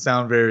doesn't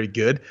sound very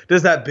good.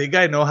 Does that big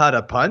guy know how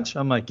to punch?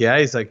 I'm like, yeah.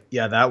 He's like,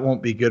 yeah, that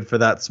won't be good for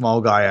that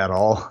small guy at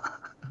all.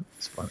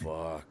 It's funny.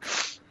 Fuck.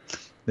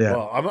 Yeah.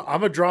 Well, I'm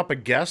going to drop a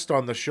guest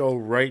on the show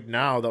right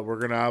now that we're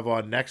going to have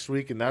on next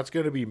week, and that's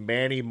going to be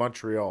Manny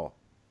Montreal.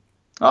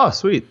 Oh,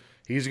 sweet.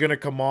 He's going to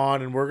come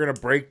on, and we're going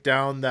to break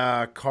down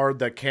the card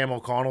that Cam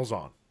O'Connell's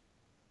on.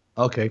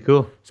 Okay,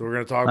 cool. So we're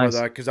going to talk about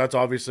that because that's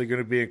obviously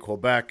going to be in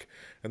Quebec,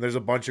 and there's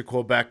a bunch of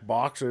Quebec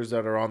boxers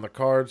that are on the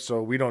card,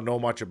 so we don't know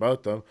much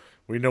about them.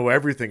 We know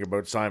everything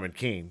about Simon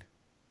Keene.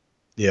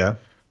 Yeah.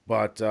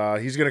 But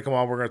he's going to come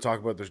on. We're going to talk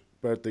about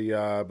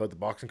the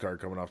boxing card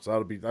coming up,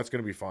 so that's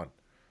going to be fun.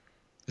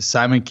 Is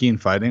Simon Keene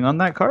fighting on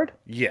that card?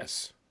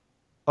 Yes.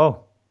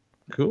 Oh,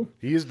 cool.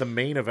 He is the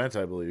main event,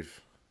 I believe.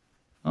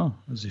 Oh,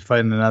 is he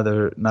fighting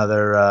another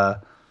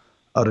out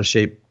of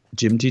shape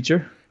gym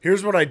teacher?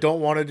 Here's what I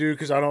don't want to do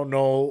because I don't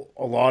know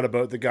a lot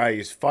about the guy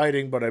he's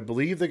fighting, but I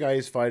believe the guy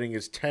he's fighting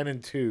is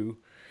 10-2,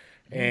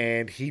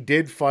 and he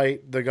did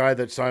fight the guy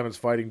that Simon's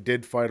fighting.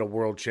 Did fight a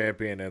world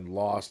champion and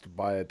lost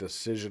by a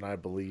decision, I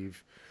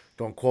believe.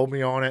 Don't quote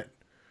me on it,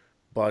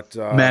 but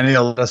Manny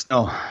will let us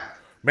know.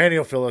 Manny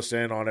will fill us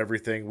in on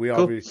everything.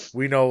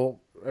 We know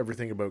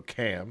everything about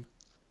Cam.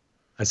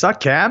 I saw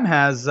Cam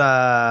has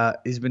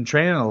he's been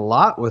training a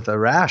lot with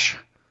Arash.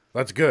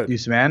 That's good.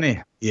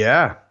 Manny.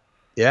 Yeah.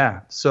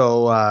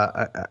 So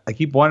I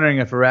keep wondering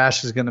if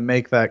Arash is going to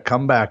make that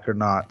comeback or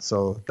not.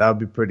 So that would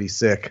be pretty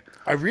sick.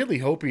 I really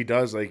hope he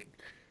does. Like,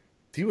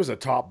 he was a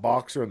top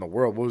boxer in the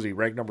world. What was he,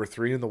 ranked number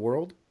 3 in the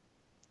world?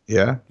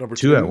 Yeah. Number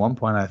 2 2 at one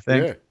point, I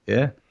think.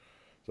 Yeah.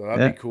 So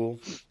that'd be cool.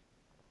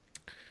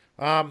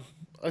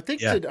 I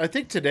think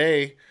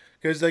today,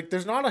 because like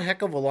there's not a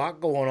heck of a lot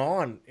going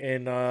on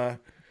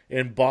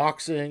in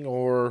boxing,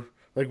 or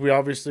like we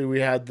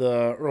had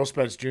the Earl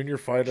Spence Jr.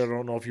 fight. I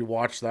don't know if you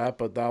watched that,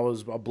 but that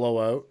was a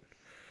blowout.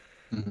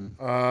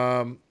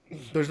 Mm-hmm.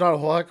 There's not a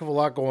whole heck of a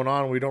lot going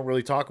on. We don't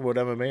really talk about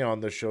MMA on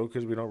this show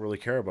because we don't really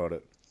care about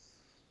it.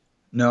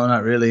 No,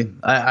 not really.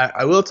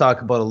 I will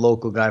talk about a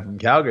local guy from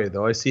Calgary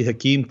though. I see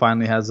Hakeem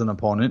finally has an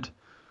opponent.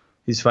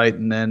 He's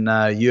fighting in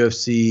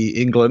UFC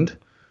England.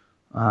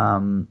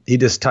 He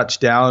just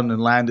touched down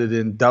and landed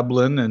in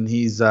Dublin, and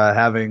he's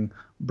having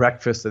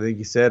breakfast, I think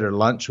he said, or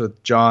lunch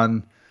with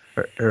John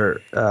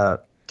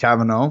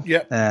Cavanaugh.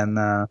 Yeah.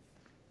 And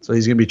so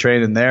he's going to be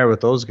training there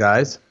with those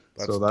guys.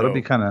 That's so that'll dope.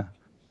 be kind of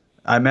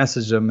 – I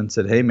messaged him and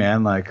said, hey,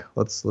 man, like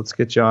let's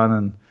get you on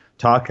and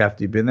talk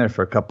after you've been there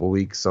for a couple of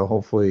weeks. So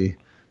hopefully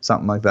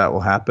something like that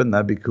will happen.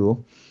 That'd be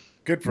cool.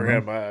 Good for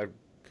him.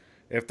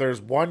 If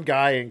there's one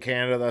guy in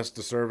Canada that's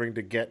deserving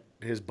to get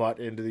his butt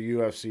into the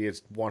UFC,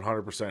 it's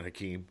 100%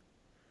 Hakeem.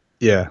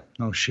 Yeah,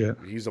 no shit.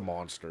 He's a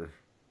monster.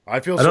 I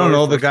feel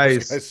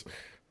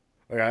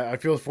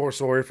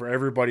sorry for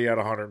everybody at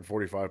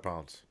 145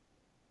 pounds.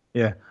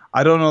 Yeah,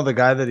 I don't know the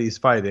guy that he's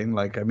fighting.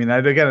 Like, I mean,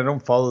 I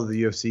don't follow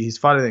the UFC. He's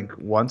fought, I think,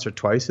 once or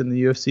twice in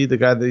the UFC, the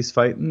guy that he's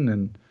fighting,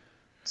 and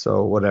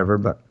so whatever.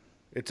 But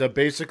it's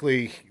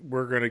basically,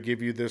 we're going to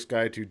give you this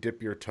guy to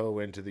dip your toe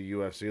into the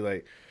UFC.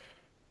 Like,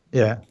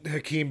 yeah,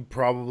 Hakeem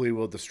probably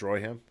will destroy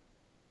him.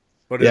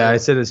 But yeah, I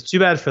said it's too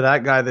bad for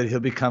that guy that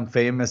he'll become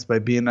famous by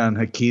being on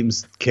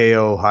Hakeem's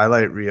KO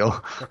highlight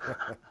reel.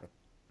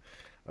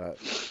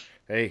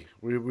 Hey,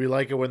 we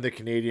like it when the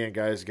Canadian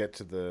guys get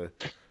to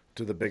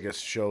the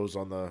biggest shows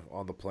on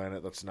the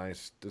planet. That's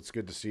nice. It's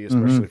good to see,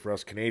 especially for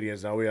us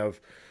Canadians. Now we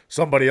have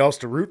somebody else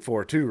to root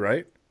for too,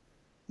 right?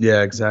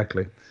 Yeah,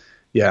 exactly.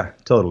 Yeah,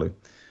 totally.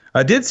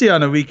 I did see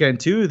on the weekend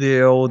too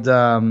the old,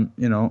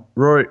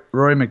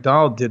 Rory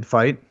McDonald did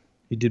fight.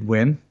 He did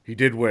win.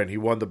 He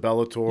won the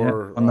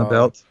Bellator on the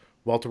belt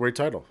welterweight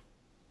title.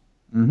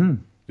 Mm-hmm.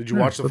 Did you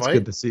watch the fight? That's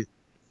good to see.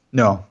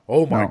 No.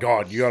 Oh my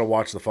God, you got to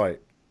watch the fight.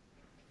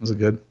 Was it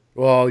good?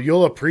 Well,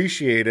 you'll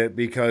appreciate it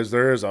because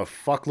there is a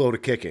fuckload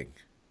of kicking.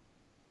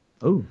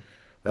 Oh,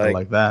 I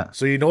like that.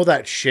 So you know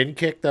that shin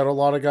kick that a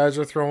lot of guys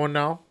are throwing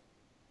now?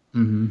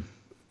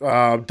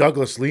 Mm-hmm.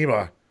 Douglas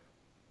Lima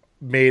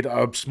made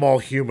a small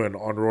human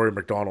on Rory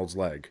McDonald's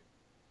leg.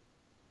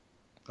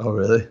 Oh,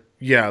 really?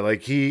 Yeah,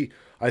 like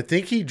I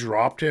think he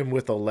dropped him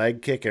with a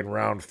leg kick in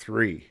round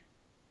 3.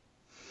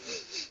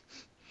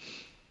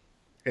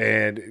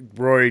 And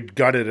Rory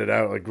gutted it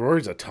out. Like,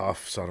 Rory's a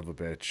tough son of a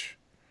bitch.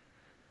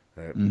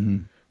 Right.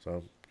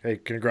 So, hey,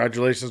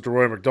 congratulations to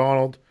Roy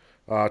McDonald.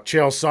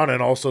 Chael Sonnen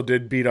also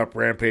did beat up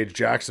Rampage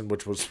Jackson,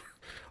 which was,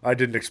 I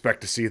didn't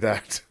expect to see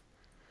that.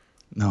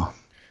 No.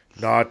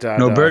 Not at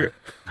No burger.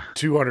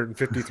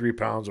 253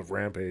 pounds of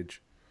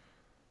Rampage.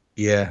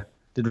 Yeah.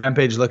 Did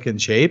Rampage look in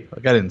shape?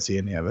 Like, I didn't see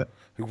any of it.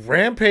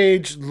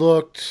 Rampage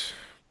looked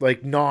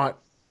like not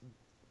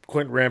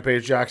Quentin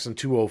Rampage Jackson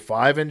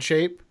 205 in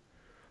shape,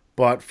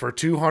 but for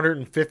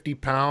 250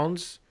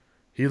 pounds,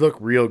 he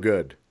looked real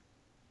good.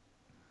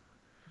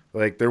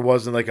 Like, there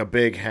wasn't like a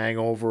big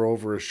hangover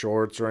over his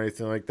shorts or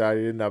anything like that.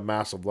 He didn't have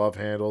massive love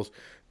handles.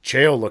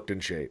 Chael looked in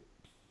shape.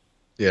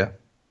 Yeah.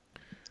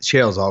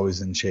 Chael's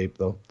always in shape,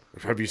 though.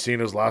 Have you seen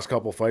his last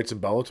couple fights in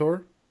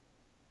Bellator?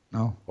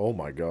 No. Oh,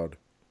 my God.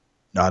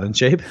 Not in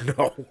shape?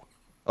 No.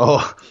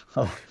 Oh.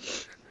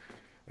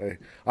 Hey,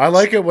 I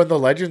like it when the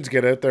legends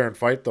get out there and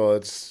fight,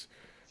 though.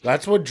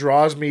 That's what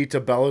draws me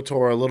to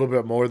Bellator a little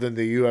bit more than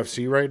the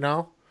UFC right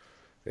now.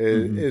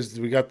 Is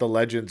we got the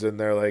legends in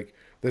there. Like,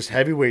 this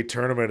heavyweight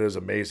tournament is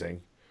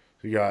amazing.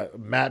 You got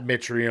Matt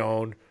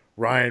Mitrione,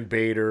 Ryan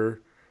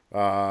Bader,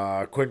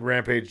 Quentin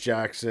Rampage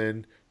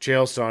Jackson,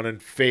 Chael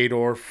Sonnen,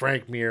 Fedor,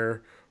 Frank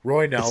Mir,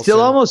 Roy Nelson. It's still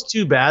almost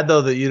too bad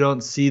though that you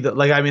don't see that.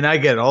 Like, I mean, I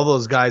get it. All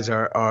those guys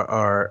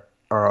are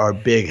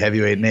big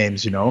heavyweight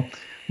names, you know.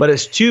 But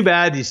it's too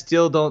bad you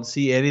still don't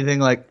see anything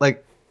like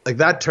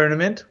that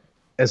tournament.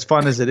 As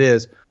fun as it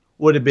is,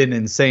 would have been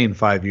insane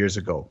 5 years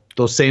ago.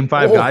 Those same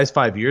five guys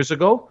 5 years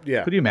ago.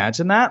 Yeah. Could you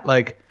imagine that?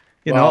 Like,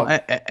 you know,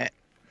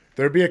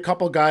 there'd be a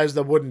couple guys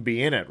that wouldn't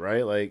be in it,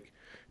 right? Like,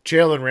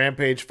 Chael and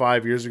Rampage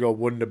 5 years ago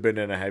wouldn't have been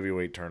in a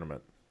heavyweight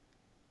tournament.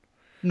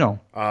 no.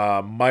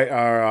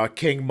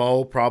 King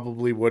Mo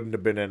probably wouldn't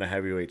have been in a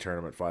heavyweight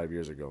tournament 5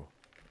 years ago.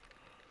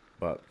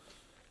 But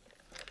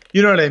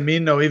You know what I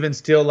mean? No, even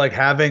still, like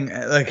having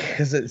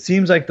because it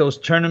seems like those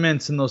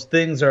tournaments and those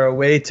things are a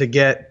way to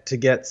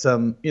get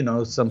some, you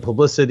know, some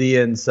publicity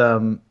and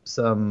some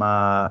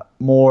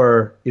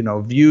more, you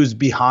know, views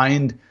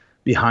behind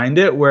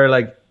it. Where,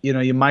 like, you know,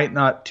 you might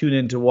not tune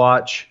in to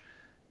watch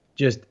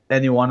just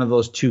any one of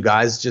those two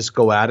guys just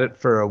go at it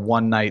for a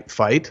one night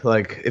fight.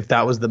 Like, if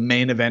that was the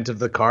main event of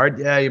the card,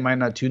 yeah, you might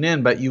not tune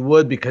in, but you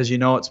would because you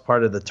know it's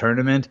part of the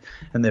tournament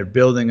and they're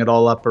building it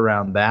all up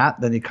around that.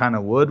 Then you kind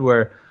of would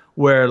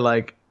where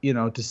like, you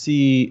know, to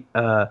see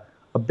a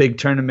big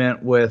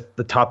tournament with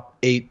the top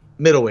 8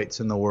 middleweights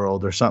in the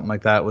world or something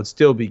like that would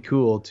still be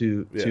cool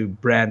to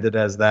brand it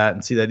as that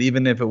and see that,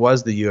 even if it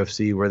was the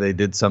UFC where they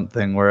did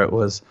something where it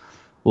was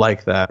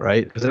like that,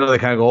 right? Because I know they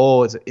kind of go,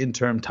 oh, it's an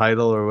interim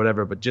title or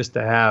whatever, but just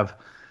to have,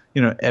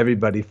 you know,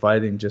 everybody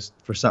fighting just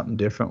for something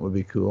different would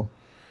be cool.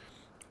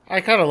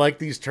 I kind of like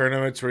these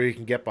tournaments where you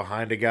can get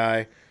behind a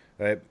guy.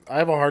 I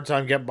have a hard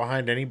time getting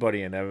behind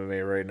anybody in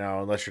MMA right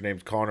now unless your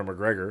name's Conor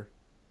McGregor.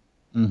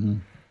 Mm-hmm.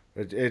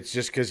 It's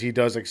just because he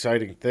does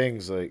exciting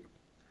things. Like,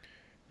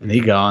 And he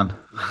gone.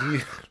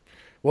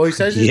 He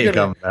says He ain't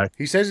coming back.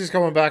 He says he's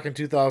coming back in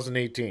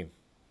 2018.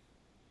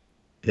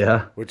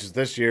 Yeah. Which is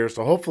this year,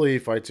 so hopefully he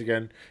fights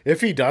again.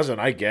 If he doesn't,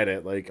 I get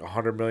it. Like,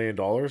 $100 million,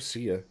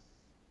 see ya.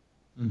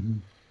 Mm-hmm.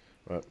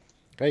 But,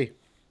 hey,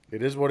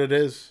 it is what it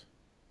is.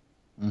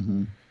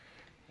 Mm-hmm.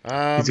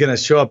 He's gonna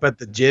show up at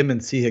the gym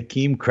and see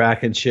Hakeem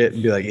cracking shit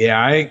and be like, "Yeah,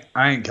 I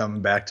ain't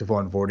coming back to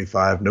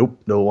 145. Nope,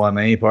 don't want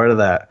any part of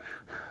that."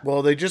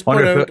 Well, they just I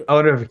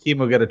wonder if Hakeem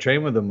will get to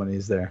train with him when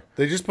he's there.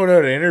 They just put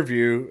out an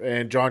interview,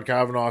 and John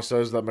Kavanaugh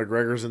says that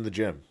McGregor's in the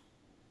gym.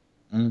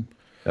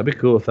 That'd be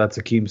cool if that's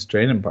Hakeem's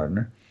training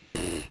partner.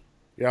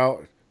 Yeah,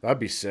 that'd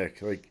be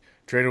sick. Like,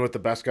 training with the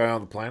best guy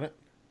on the planet.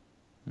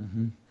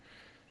 Mm-hmm.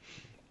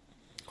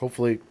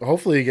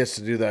 Hopefully he gets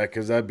to do that,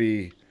 because that'd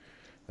be,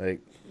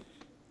 like,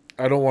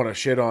 I don't want to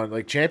shit on,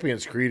 like,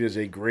 Champions Creed is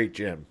a great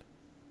gym.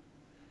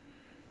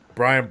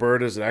 Brian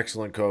Bird is an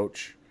excellent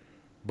coach,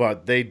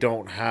 but they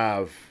don't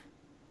have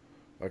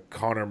a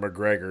Conor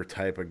McGregor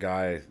type of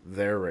guy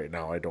there right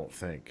now, I don't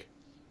think.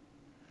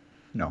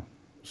 No.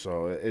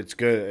 So it's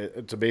good.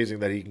 It's amazing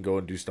that he can go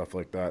and do stuff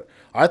like that.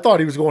 I thought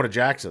he was going to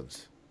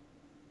Jackson's.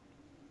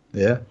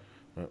 Yeah.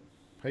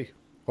 Hey,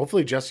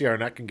 hopefully Jesse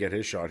Arnett can get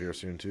his shot here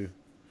soon too.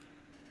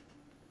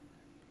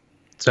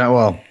 So,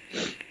 well,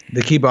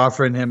 they keep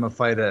offering him a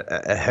fight,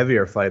 a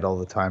heavier fight all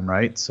the time,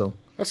 right? So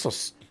That's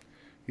so.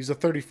 He's a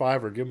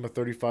 35er. Give him a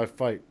 35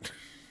 fight.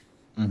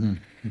 Mm-hmm.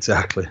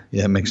 Exactly.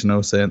 Yeah, it makes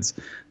no sense.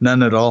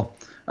 None at all.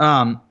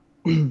 I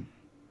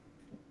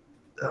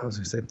was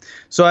gonna say.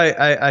 So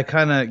I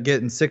kind of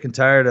getting sick and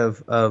tired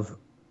of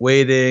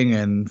waiting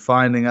and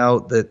finding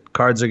out that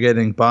cards are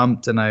getting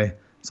bumped, and I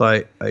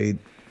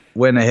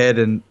went ahead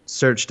and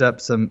searched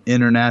up some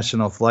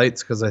international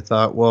flights because I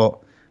thought,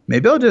 well,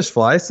 maybe I'll just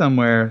fly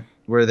somewhere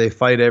where they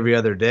fight every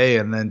other day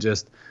and then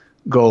just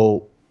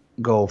go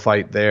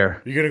fight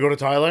there. You gonna go to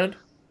Thailand?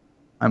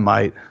 I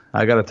might.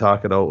 I got to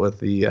talk it out with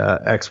the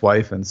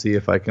ex-wife and see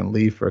if I can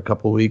leave for a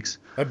couple weeks.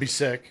 That'd be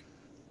sick.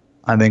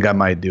 I think I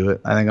might do it.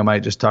 I think I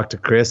might just talk to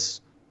Chris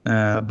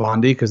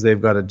Bondi because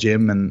they've got a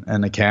gym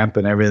and a camp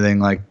and everything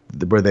like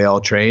where they all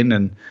train,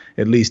 and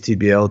at least he'd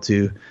be able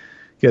to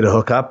get a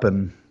hookup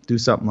and do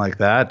something like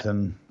that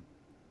and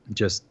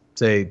just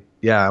say,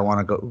 yeah, I want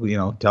to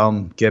go, tell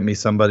him, get me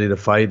somebody to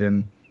fight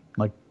in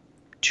like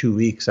 2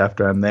 weeks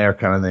after I'm there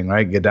kind of thing,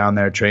 right? Get down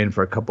there, train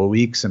for a couple of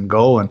weeks and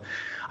go. And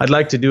I'd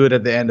like to do it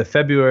at the end of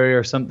February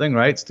or something,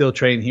 right? Still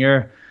train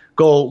here.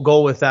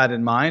 Go with that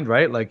in mind,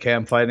 right? Like, hey,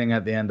 I'm fighting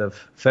at the end of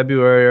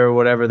February or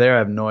whatever there. I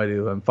have no idea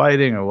who I'm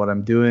fighting or what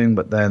I'm doing,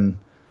 but then,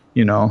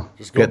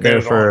 just get there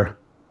for,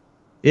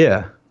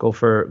 yeah, go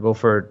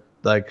for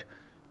like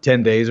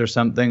 10 days or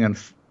something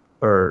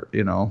or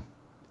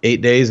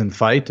 8 days and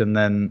fight. And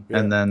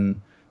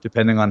then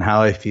depending on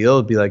how I feel,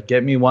 it'd be like,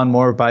 get me one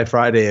more by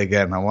Friday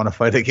again. I want to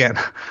fight again,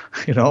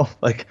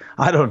 like,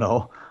 I don't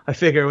know. I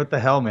figure what the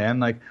hell, man,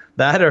 like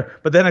that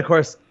but then of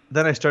course,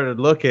 then I started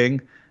looking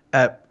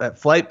at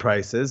flight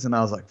prices and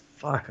I was like,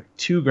 fuck, like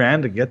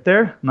 $2,000 to get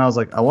there. And I was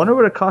like, I wonder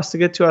what it costs to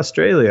get to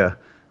Australia.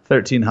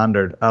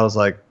 1,300. I was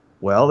like,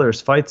 well,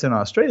 there's fights in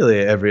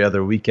Australia every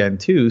other weekend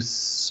too.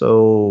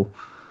 So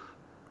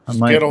I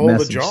might get a hold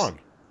of John.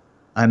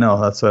 I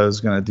know, that's what I was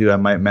going to do. I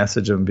might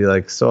message him and be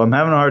like, so I'm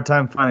having a hard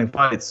time finding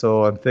fights.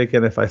 So I'm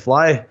thinking if I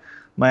fly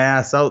my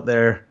ass out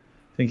there,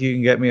 think you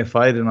can get me a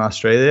fight in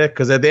Australia?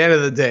 Because at the end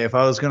of the day, if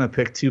I was going to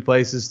pick two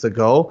places to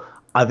go,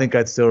 I think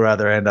I'd still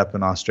rather end up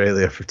in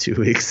Australia for 2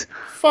 weeks.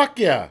 Fuck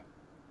yeah.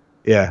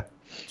 Yeah.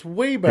 It's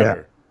way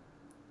better.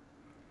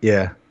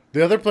 Yeah.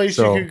 The other place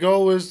you could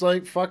go is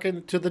like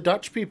fucking to the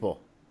Dutch people.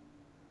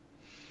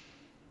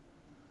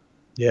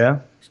 Yeah.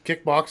 There's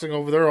kickboxing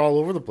over there all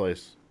over the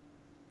place.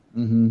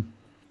 Mm-hmm.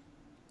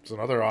 It's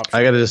another option.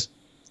 I gotta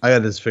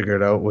just figure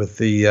it out with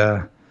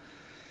the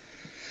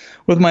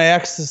with my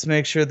ex, just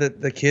make sure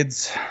that the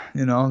kids,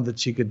 that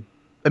she could.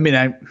 I mean,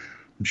 I'm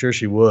sure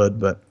she would,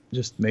 but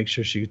just make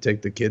sure she could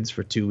take the kids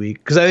for 2 weeks.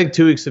 Because I think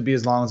 2 weeks would be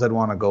as long as I'd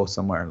want to go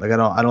somewhere. Like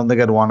I don't think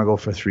I'd want to go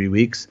for 3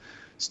 weeks.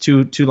 It's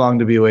too long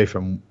to be away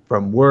from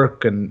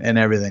work and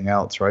everything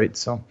else, right?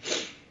 So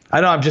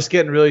I know I'm just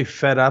getting really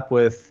fed up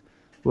with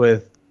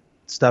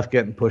stuff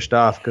getting pushed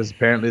off because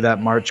apparently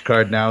that March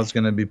card now is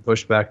going to be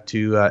pushed back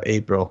to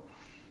April.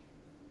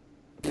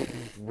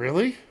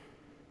 Really?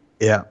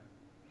 Yeah.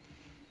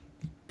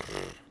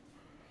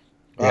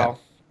 Well,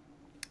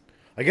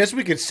 I guess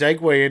we could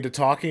segue into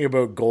talking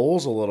about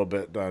goals a little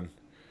bit then.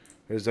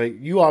 Is like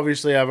you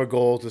obviously have a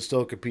goal to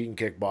still compete in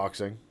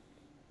kickboxing.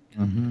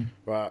 Mm-hmm.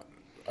 But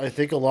I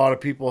think a lot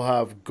of people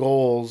have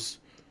goals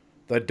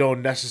that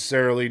don't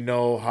necessarily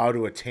know how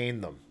to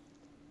attain them.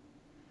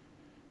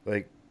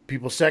 Like,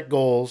 people set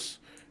goals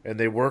and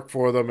they work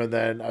for them, and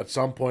then at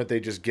some point they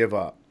just give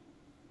up.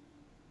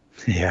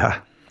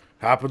 Yeah.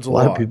 Happens a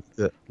lot. A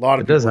lot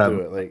of people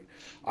do it. Like,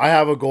 I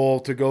have a goal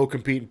to go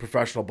compete in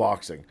professional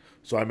boxing.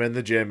 So I'm in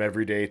the gym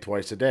every day,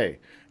 twice a day.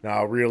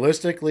 Now,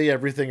 realistically,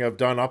 everything I've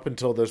done up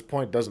until this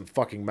point doesn't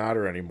fucking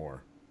matter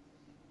anymore.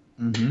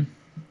 Mm-hmm.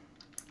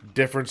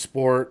 Different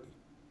sport,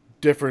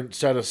 different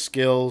set of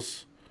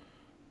skills,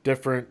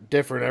 different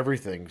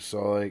everything.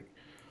 So, like,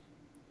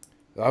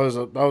 that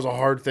was a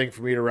hard thing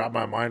for me to wrap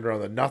my mind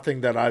around. That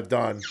nothing that I've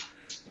done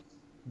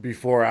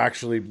before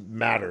actually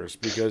matters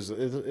because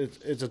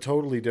it's a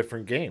totally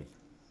different game.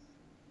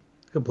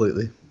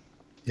 Completely.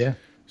 Yeah.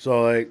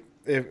 So, like,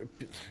 if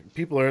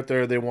people are out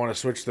there, they want to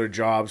switch their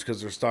jobs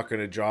because they're stuck in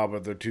a job or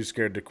they're too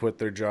scared to quit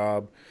their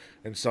job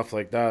and stuff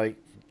like that. Like,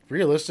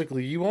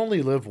 realistically, you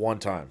only live one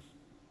time.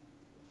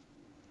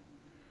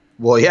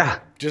 Well, yeah,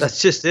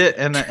 that's just it.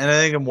 And I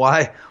think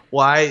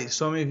why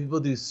so many people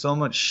do so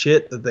much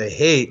shit that they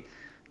hate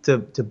to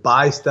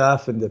buy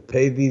stuff and to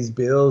pay these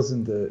bills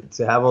and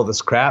to have all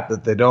this crap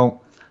that they don't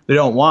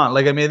want.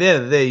 Like, I mean, at the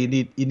end of the day,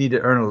 you need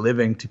to earn a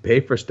living to pay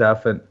for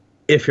stuff. And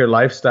if your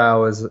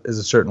lifestyle is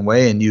a certain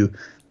way and you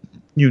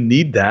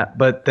need that.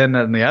 But then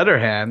on the other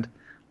hand,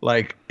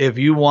 like, if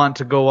you want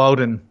to go out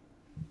and,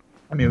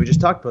 I mean, we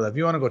just talked about that. If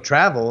you want to go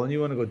travel and you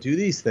want to go do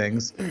these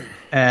things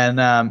and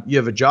you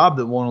have a job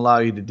that won't allow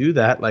you to do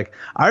that. Like,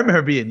 I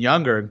remember being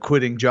younger and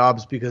quitting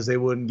jobs because they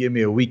wouldn't give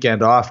me a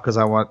weekend off because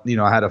I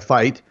had a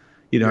fight.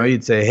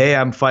 You'd say, hey,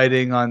 I'm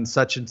fighting on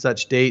such and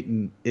such date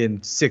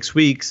in 6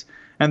 weeks.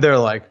 And they're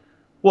like,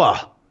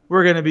 well,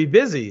 we're going to be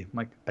busy. I'm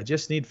like, I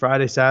just need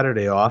Friday,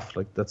 Saturday off.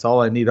 Like, that's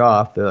all I need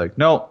off. They're like,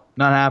 no,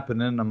 not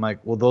happening. I'm like,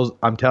 well,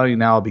 I'm telling you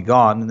now, I'll be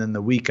gone. And then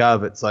the week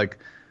of, it's like,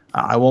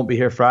 I won't be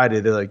here Friday.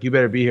 They're like, you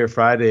better be here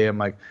Friday. I'm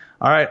like,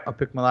 all right, I'll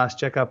pick my last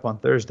check up on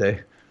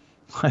Thursday.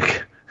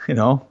 Like,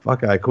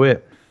 fuck it, I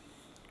quit.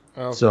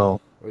 So,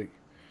 like,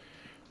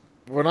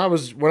 when I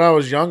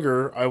was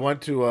younger, I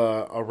went to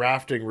a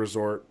rafting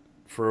resort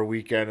for a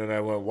weekend and I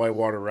went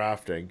whitewater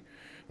rafting.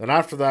 Then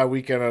after that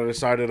weekend, I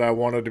decided I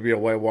wanted to be a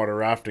whitewater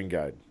rafting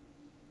guide.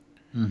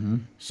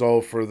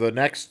 So for the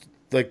next,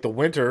 like the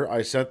winter,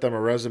 I sent them a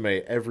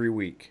resume every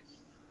week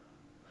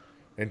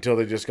until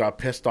they just got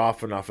pissed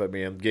off enough at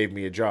me and gave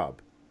me a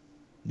job.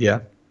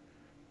 Yeah.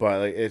 But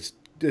like,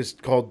 it's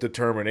called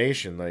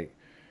determination. Like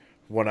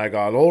when I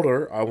got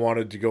older, I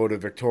wanted to go to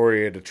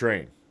Victoria to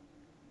train.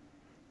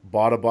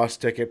 Bought a bus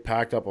ticket,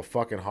 packed up a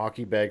fucking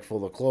hockey bag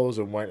full of clothes,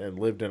 and went and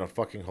lived in a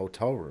fucking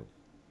hotel room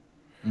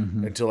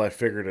until I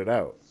figured it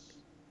out.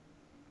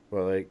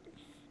 But like,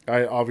 I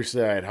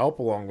had help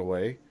along the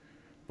way,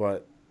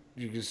 but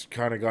you just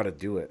kind of got to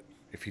do it.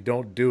 If you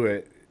don't do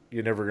it,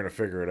 you're never gonna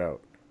figure it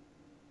out.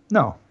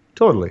 No,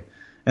 totally.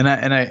 And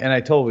I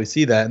totally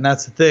see that. And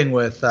that's the thing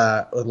with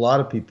a lot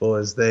of people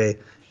is they,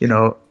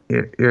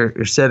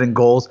 you're setting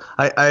goals.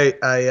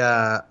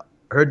 I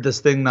heard this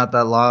thing not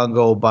that long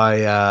ago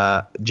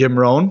by Jim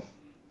Rohn,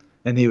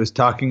 and he was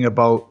talking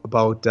about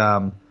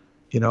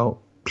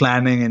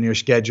planning and your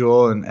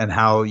schedule and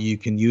how you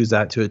can use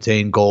that to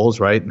attain goals,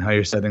 right? And how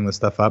you're setting the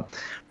stuff up.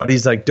 But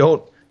he's like,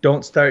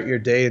 don't start your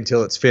day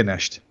until it's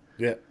finished.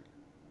 Yeah.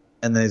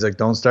 And then he's like,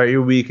 don't start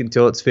your week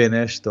until it's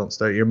finished. Don't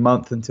start your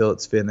month until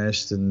it's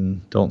finished.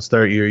 And don't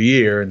start your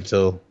year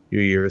until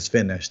your year is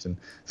finished. And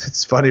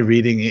it's funny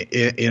reading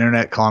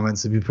internet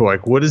comments and people are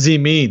like, what does he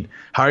mean?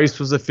 How are you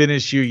supposed to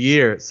finish your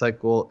year? It's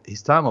like, well,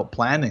 he's talking about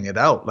planning it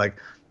out. Like,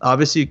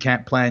 obviously you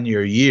can't plan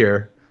your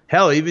year.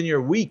 Hell, even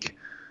your week,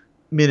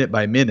 minute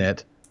by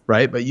minute,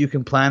 right? But you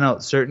can plan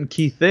out certain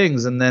key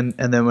things, and then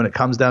when it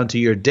comes down to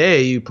your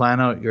day, you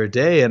plan out your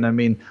day. And I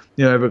mean,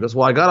 everyone goes,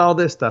 well, I got all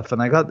this stuff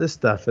and I got this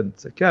stuff, and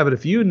it's like, yeah, but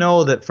if you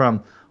know that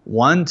from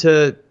 1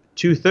 to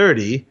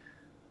 2:30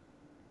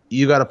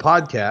 you got a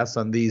podcast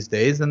on these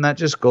days, then that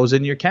just goes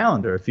in your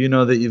calendar. If you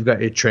know that you've got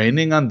your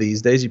training on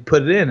these days, you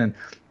put it in. And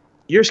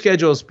your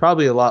schedule is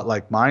probably a lot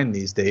like mine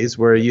these days,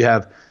 where you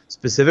have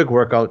specific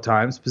workout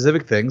times,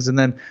 specific things, and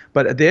then,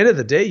 but at the end of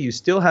the day, you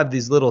still have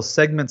these little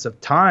segments of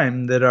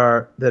time that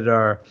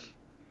are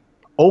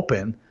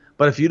open.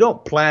 But if you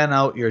don't plan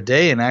out your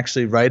day and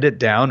actually write it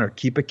down or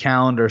keep a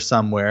calendar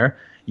somewhere,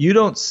 you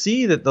don't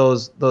see that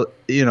those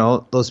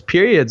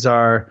periods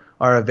are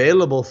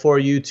available for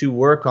you to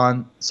work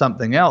on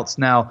something else.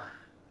 Now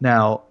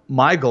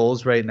my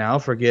goals right now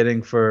for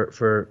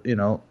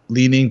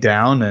leaning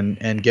down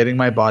and getting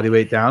my body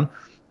weight down,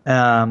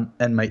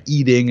 and my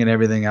eating and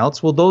everything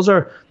else, well, those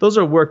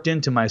are worked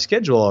into my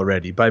schedule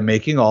already by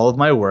making all of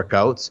my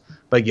workouts,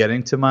 by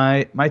getting to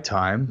my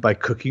time, by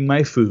cooking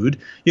my food,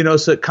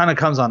 so it kind of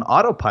comes on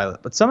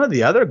autopilot. But some of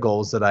the other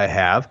goals that I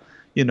have,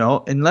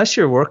 unless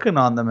you're working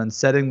on them and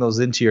setting those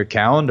into your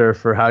calendar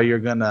for how you're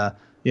gonna,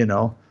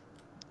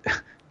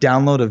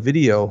 download a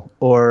video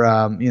or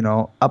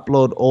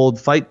upload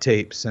old fight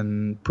tapes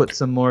and put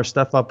some more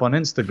stuff up on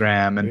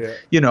Instagram, and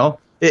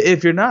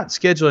if you're not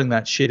scheduling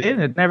that shit in,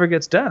 it never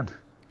gets done.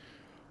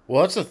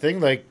 Well, that's the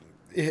thing. Like,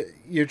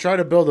 you try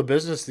to build a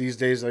business these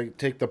days. Like,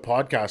 take the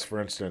podcast for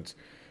instance.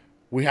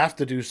 We have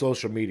to do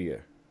social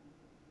media.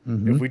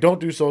 If we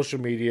don't do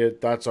social media,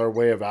 that's our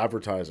way of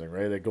advertising,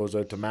 right? It goes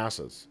out to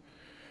masses.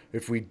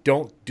 If we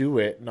don't do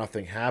it,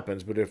 nothing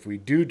happens. But if we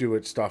do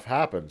it, stuff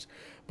happens.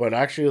 But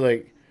actually,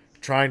 like,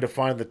 trying to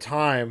find the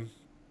time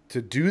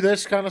to do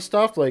this kind of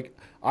stuff, like,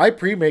 I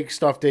pre-make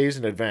stuff days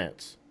in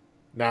advance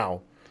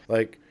now.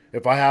 Like,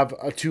 if I have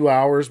 2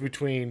 hours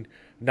between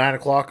 9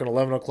 o'clock and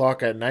 11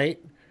 o'clock at night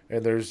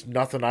and there's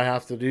nothing I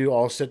have to do,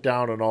 I'll sit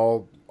down and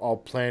I'll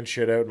plan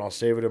shit out and I'll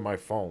save it in my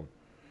phone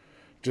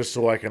just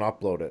so I can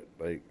upload it.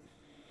 Like,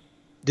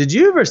 did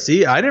you ever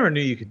see, I never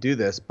knew you could do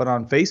this, but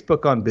on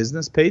Facebook, on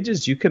business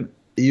pages, you can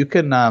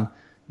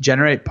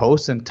generate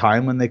posts and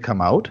time when they come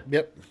out?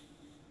 Yep.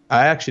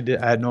 I actually did.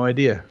 I had no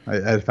idea.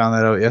 I found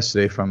that out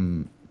yesterday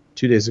from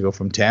 2 days ago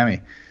from Tammy,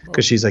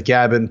 because she's like,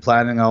 yeah, I've been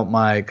planning out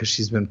because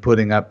she's been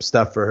putting up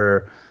stuff for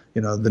her,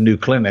 the new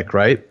clinic,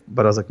 right?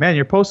 But I was like, man,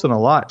 you're posting a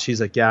lot. She's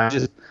like, yeah, I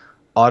just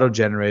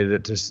auto-generated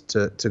it just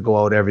to go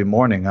out every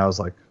morning. I was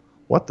like,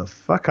 what the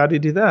fuck? How do you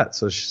do that?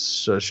 So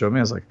she showed me.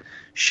 I was like,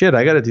 shit,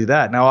 I got to do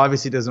that. Now,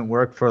 obviously, it doesn't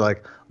work for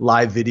like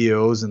live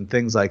videos and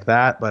things like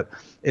that, but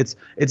it's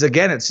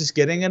just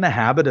getting in a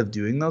habit of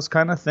doing those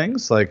kind of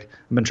things. Like,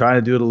 I've been trying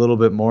to do it a little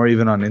bit more,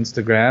 even on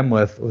Instagram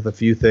with a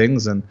few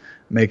things, and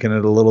making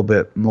it a little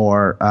bit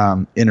more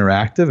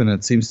interactive, and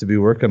it seems to be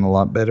working a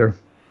lot better.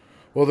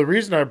 Well, the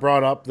reason I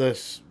brought up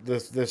this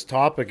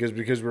topic is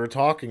because we were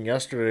talking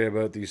yesterday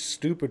about these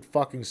stupid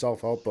fucking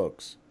self-help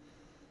books.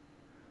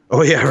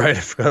 Oh yeah, right. I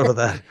forgot about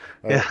that.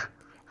 Yeah.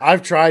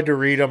 I've tried to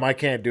read them. I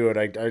can't do it.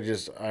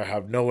 I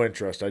have no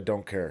interest. I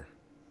don't care.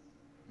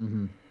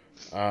 I'm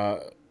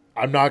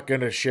not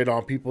going to shit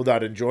on people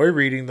that enjoy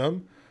reading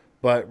them,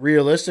 but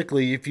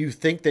realistically, if you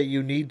think that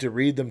you need to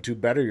read them to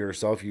better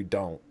yourself, you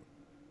don't.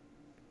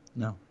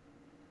 No.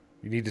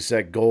 You need to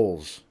set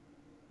goals.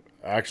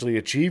 Actually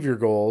achieve your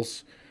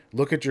goals.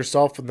 Look at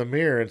yourself in the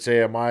mirror and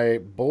say, am I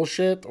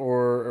bullshit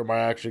or am I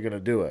actually going to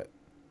do it?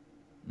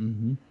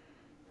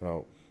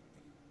 So,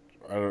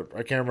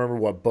 I can't remember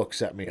what book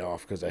set me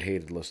off because I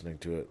hated listening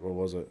to it. What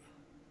was it?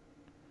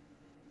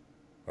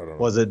 I don't know.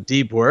 Was it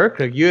deep work?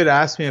 Like you had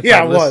asked me if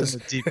Yeah, I it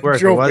listened was. to deep work. It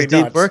Drove was me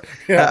deep nuts. work.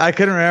 Yeah. I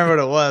couldn't remember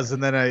what it was,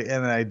 and then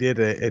I did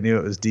it. I knew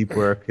it was deep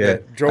work. Yeah,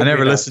 drove I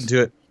never me nuts. listened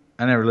to it.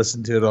 I never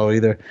listened to it all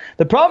either.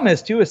 The problem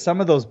is too with some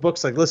of those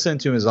books, like listening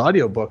to him as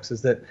audiobooks,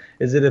 is that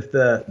if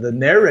the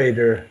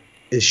narrator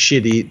is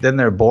shitty, then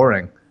they're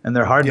boring and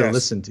they're hard to Yes.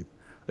 listen to.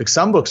 Like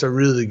some books are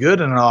really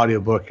good in an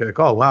audiobook. You're like,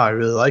 oh wow, I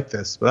really like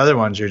this. But other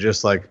ones you're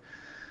just like,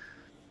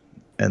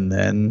 and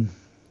then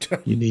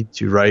you need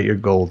to write your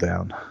goal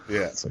down.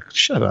 Yeah. It's like,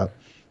 shut up.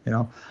 You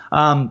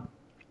know?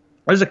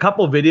 There's a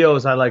couple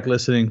videos I like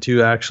listening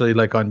to actually,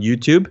 like on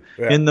YouTube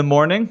in the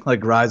morning,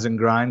 like rise and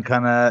grind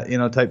kind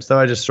of, type stuff.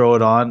 I just throw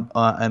it on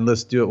and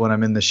listen to it when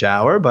I'm in the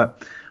shower.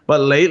 But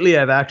lately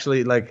I've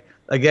actually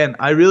again,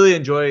 I really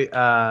enjoy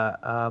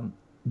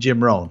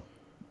Jim Rohn,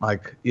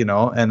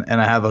 and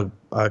I have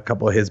a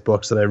couple of his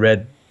books that I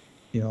read,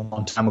 a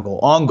long time ago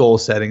on goal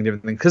setting and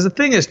different things. Because the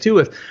thing is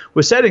too,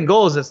 with setting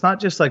goals, it's not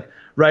just like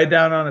write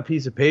down on a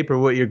piece of paper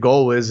what your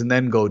goal is and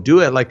then go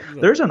do it. Like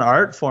there's an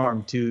art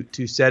form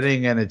to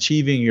setting and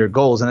achieving your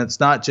goals, and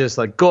it's not just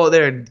like go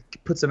there and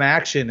put some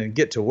action and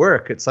get to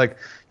work. It's like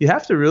you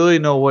have to really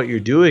know what you're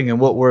doing and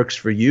what works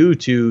for you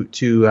to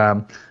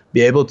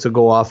be able to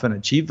go off and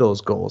achieve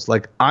those goals.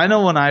 Like I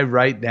know when I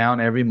write down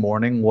every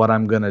morning what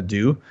I'm gonna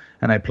do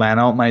and I plan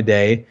out my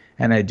day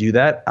and I do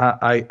that,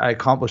 I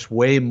accomplish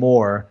way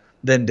more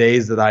than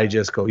days that I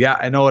just go, yeah,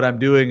 I know what I'm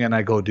doing, and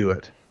I go do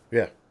it.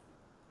 Yeah.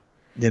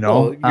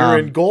 Well, you're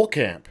in goal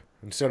camp.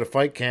 Instead of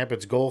fight camp,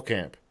 it's goal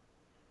camp.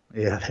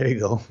 Yeah, there you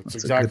go. That's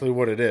exactly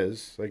what it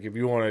is. Like, if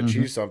you want to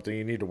achieve something,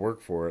 you need to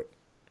work for it.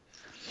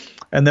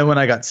 And then when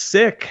I got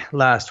sick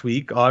last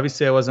week,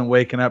 obviously I wasn't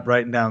waking up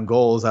writing down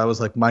goals. I was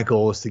like, my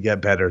goal is to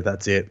get better.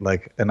 That's it.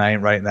 Like, and I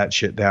ain't writing that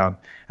shit down.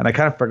 And I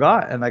kind of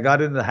forgot, and I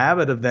got into the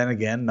habit of then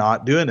again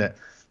not doing it.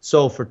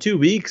 So for 2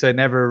 weeks, I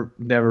never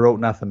wrote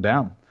nothing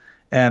down.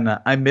 And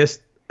I missed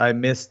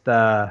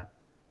a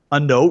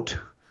note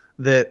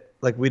that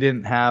like we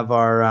didn't have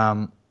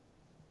our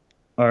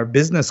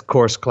business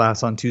course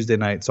class on Tuesday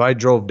night, so I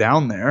drove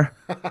down there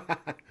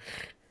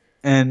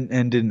and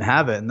didn't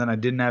have it, and then I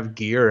didn't have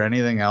gear or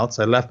anything else.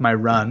 I left my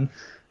run,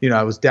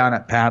 I was down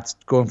at Pat's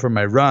going for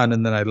my run,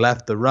 and then I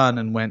left the run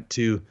and went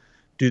to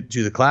do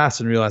the class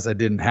and realized I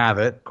didn't have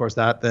it. Of course,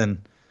 that then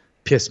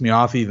pissed me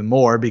off even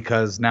more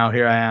because now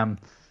here I am.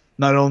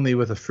 Not only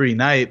with a free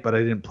night, but I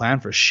didn't plan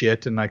for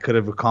shit, and I could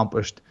have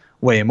accomplished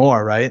way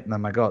more, right? And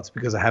I'm like, oh, it's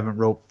because I haven't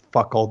wrote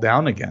fuck all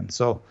down again.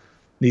 So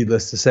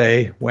needless to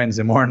say,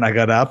 Wednesday morning I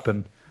got up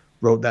and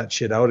wrote that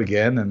shit out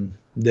again and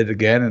did it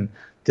again. And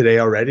today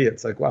already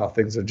it's like, wow,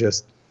 things are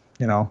just,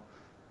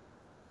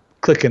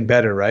 clicking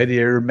better, right?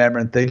 You're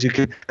remembering things you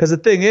can, because the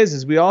thing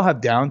is we all have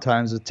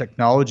downtimes with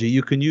technology.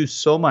 You can use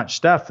so much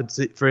stuff. It's,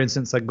 for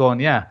instance, like going,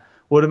 yeah,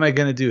 what am I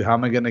going to do? How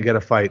am I going to get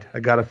a fight?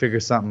 I got to figure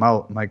something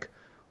out. I'm like,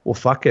 well,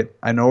 fuck it.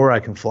 I know where I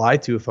can fly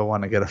to if I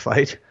want to get a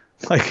fight.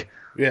 Like,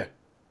 yeah.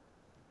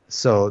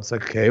 So it's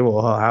like, okay,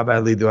 well, how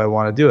badly do I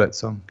want to do it?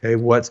 So, okay,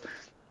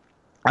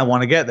 I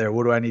want to get there.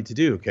 What do I need to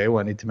do? Okay,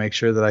 well, I need to make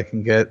sure that I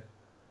can get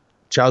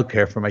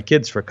childcare for my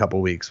kids for a couple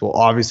of weeks. Well,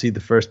 obviously, the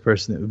first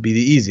person that would be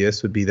the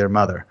easiest would be their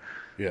mother.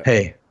 Yeah.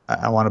 Hey,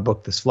 I want to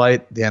book this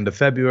flight at the end of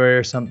February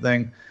or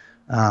something.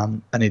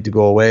 I need to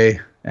go away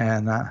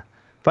and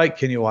fight.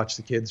 Can you watch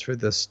the kids for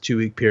this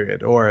 2-week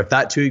period? Or if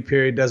that 2-week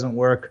period doesn't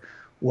work,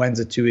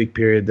 when's a 2-week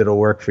period that'll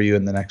work for you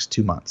in the next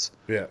 2 months?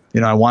 Yeah.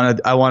 I want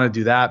to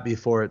do that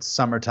before it's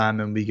summertime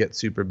and we get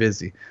super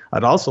busy.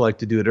 I'd also like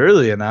to do it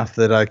early enough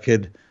that I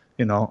could,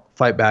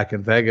 fight back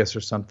in Vegas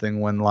or something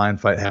when line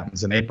fight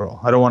happens in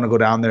April. I don't want to go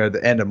down there at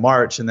the end of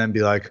March and then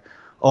be like,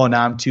 oh,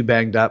 now I'm too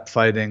banged up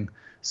fighting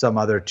some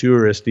other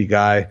touristy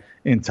guy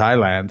in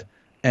Thailand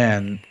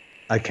and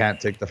I can't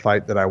take the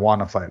fight that I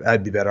want to fight.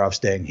 I'd be better off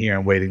staying here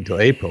and waiting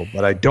till April.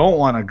 But I don't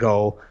want to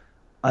go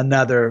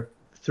another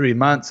 3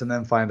 months and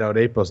then find out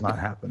April's not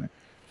happening.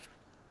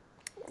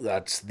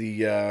 That's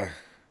the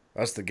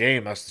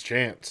game. That's the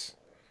chance.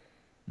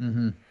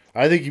 Mm-hmm.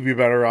 I think you'd be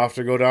better off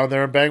to go down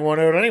there and bang one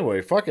out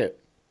anyway. Fuck it.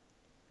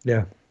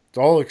 Yeah. It's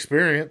all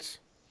experience.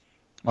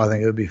 I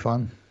think it would be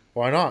fun.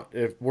 Why not?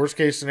 If worst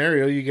case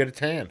scenario, you get a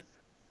tan.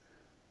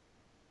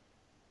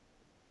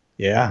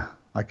 Yeah,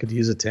 I could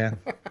use a tan.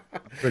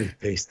 I'm pretty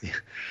pasty.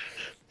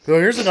 So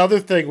here's another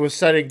thing with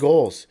setting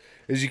goals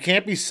is you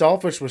can't be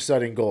selfish with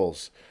setting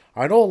goals.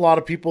 I know a lot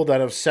of people that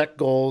have set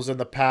goals in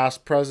the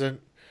past, present,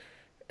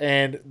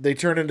 and they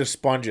turn into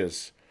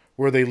sponges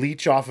where they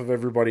leech off of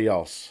everybody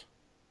else.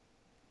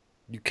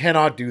 You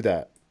cannot do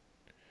that.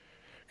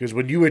 Because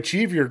when you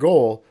achieve your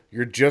goal,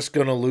 you're just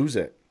going to lose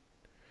it.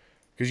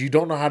 Because you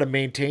don't know how to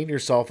maintain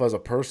yourself as a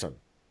person.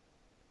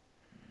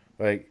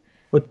 Like,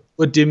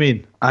 what do you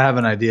mean? I have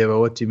an idea, but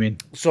what do you mean?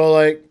 So,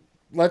 like,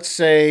 let's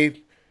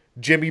say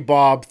Jimmy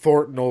Bob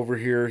Thornton over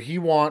here, he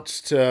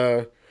wants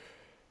to...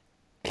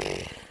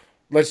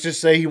 Let's just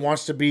say he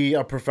wants to be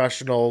a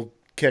professional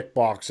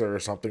kickboxer or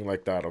something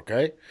like that,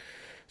 okay?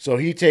 So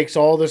he takes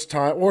all this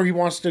time, or he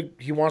wants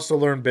to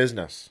learn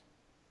business.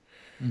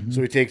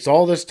 So he takes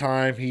all this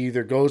time. He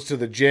either goes to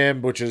the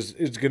gym, which is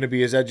going to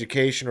be his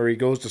education, or he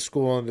goes to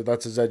school and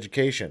that's his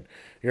education.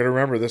 You got to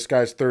remember, this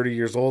guy's 30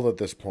 years old at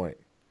this point,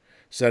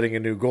 setting a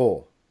new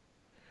goal.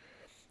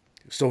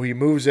 So he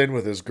moves in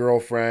with his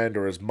girlfriend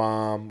or his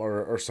mom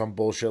or some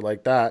bullshit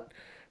like that.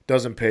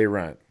 Doesn't pay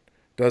rent.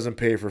 Doesn't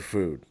pay for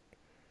food.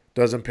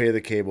 Doesn't pay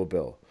the cable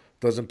bill.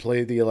 Doesn't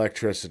pay the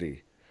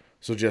electricity.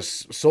 So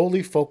just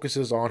solely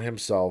focuses on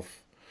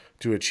himself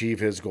to achieve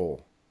his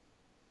goal.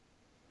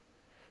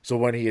 So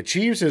when he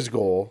achieves his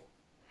goal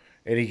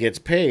and he gets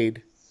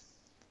paid,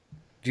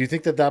 do you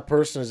think that that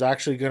person is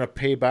actually going to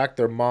pay back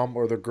their mom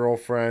or their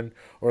girlfriend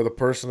or the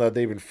person that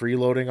they've been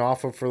freeloading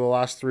off of for the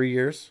last 3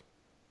 years?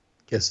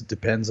 Guess it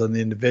depends on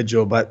the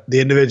individual, but the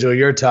individual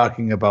you're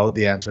talking about,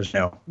 the answer is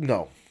no.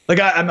 No. Like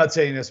I'm not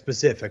saying a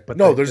specific, but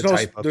no, there's no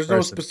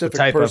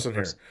specific person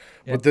here.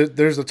 Yeah. But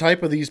there's the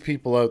type of these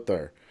people out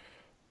there.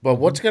 But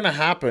what's going to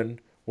happen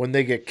when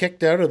they get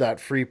kicked out of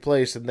that free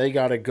place and they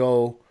got to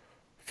go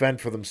fend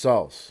for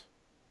themselves?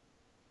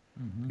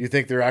 You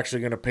think they're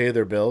actually going to pay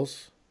their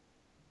bills?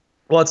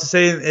 Well, it's the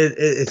same.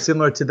 It's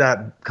similar to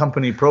that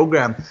company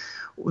program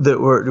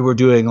that we're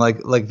doing.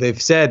 Like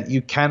they've said,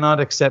 you cannot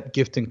accept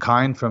gift in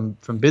kind from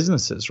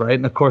businesses, right?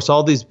 And of course,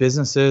 all these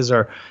businesses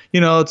are,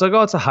 it's like,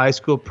 oh, it's a high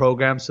school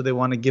program, so they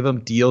want to give them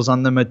deals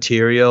on the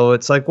material.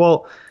 It's like,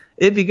 well,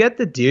 if you get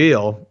the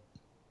deal,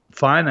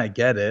 fine, I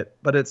get it.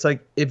 But it's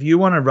like, if you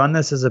want to run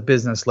this as a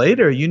business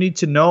later, you need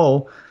to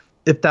know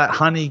if that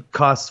honey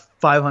costs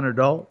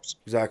 $500.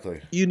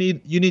 Exactly. You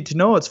need to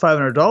know it's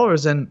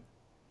 $500,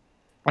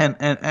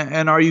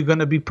 and are you going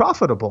to be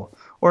profitable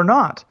or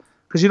not?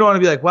 Because you don't want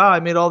to be like, wow, I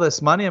made all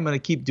this money, I'm going to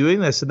keep doing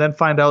this, and then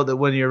find out that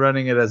when you're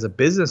running it as a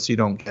business, you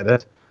don't get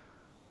it.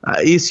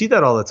 You see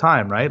that all the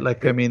time, right?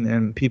 Like, I mean,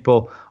 and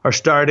people are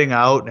starting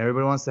out, and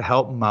everybody wants to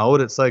help them out.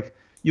 It's like,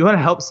 you want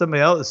to help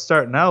somebody out that's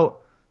starting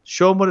out,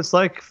 show them what it's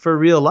like for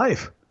real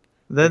life.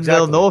 Then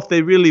they'll know if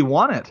they really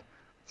want it.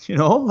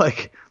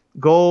 Like,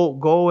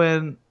 go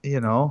and,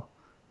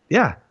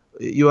 yeah,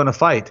 you want to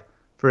fight,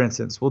 for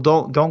instance. Well,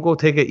 don't go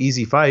take an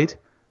easy fight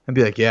and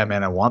be like, yeah,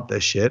 man, I want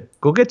this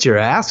shit. Go get your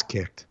ass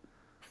kicked.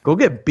 Go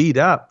get beat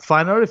up.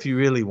 Find out if you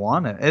really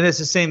want it. And it's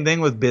the same thing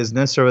with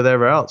business or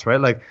whatever else,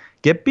 right? Like,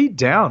 get beat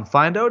down.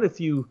 Find out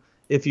if you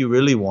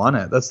really want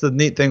it. That's the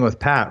neat thing with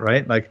Pat,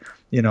 right? Like,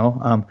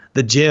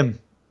 the gym,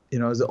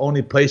 is the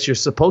only place you're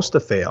supposed to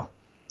fail.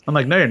 I'm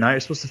like, no, you're not. You're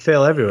supposed to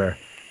fail everywhere.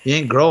 You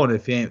ain't growing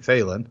if you ain't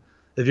failing.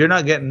 If you're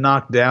not getting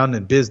knocked down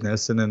in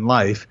business and in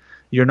life,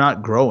 you're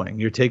not growing.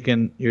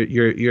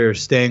 You're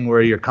staying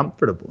where you're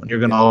comfortable, and you're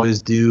going to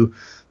always do,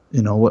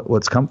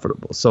 what's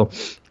comfortable. So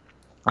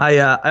I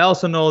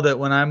also know that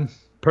when I'm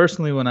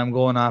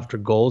going after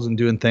goals and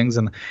doing things,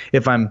 and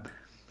if I'm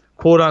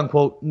quote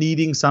unquote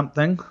needing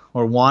something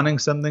or wanting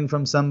something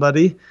from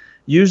somebody,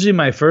 usually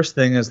my first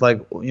thing is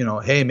like,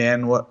 hey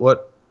man,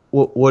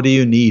 what do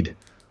you need?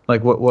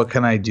 Like, what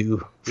can I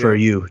do for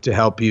you to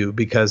help you?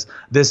 Because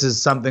this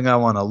is something I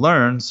want to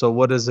learn. So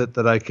what is it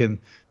that I can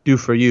do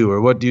for you,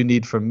 or what do you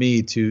need from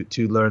me to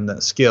learn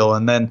that skill?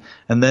 And then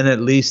at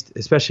least,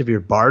 especially if you're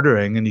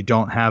bartering and you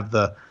don't have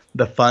the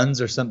funds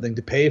or something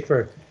to pay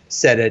for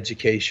said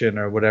education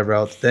or whatever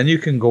else, then you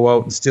can go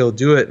out and still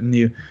do it. And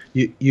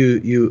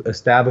you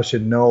establish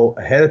and know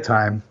ahead of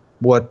time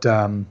what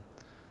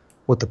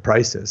the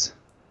price is.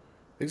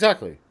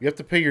 Exactly. You have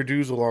to pay your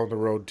dues along the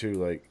road too.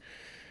 Like,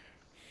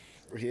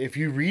 if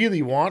you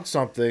really want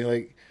something,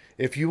 like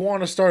if you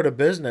want to start a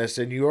business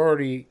and you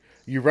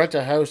rent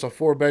a house, a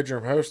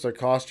 4-bedroom house that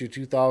costs you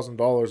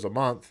 $2,000 a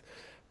month,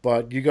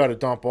 but you got to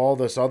dump all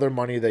this other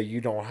money that you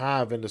don't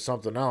have into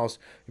something else,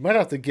 you might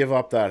have to give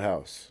up that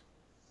house.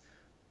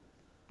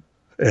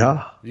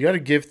 Yeah. You got to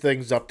give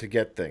things up to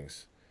get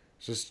things.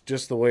 It's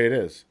just the way it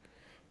is.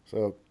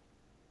 So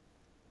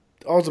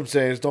all I'm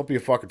saying is don't be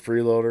a fucking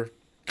freeloader.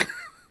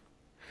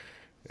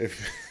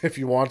 If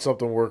you want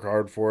something, work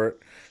hard for it.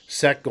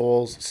 Set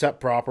goals, set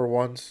proper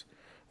ones.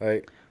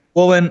 Like,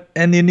 well,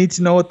 and you need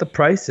to know what the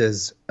price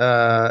is.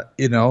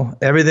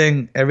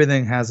 Everything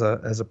has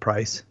a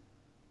price.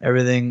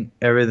 Everything.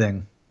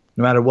 No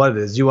matter what it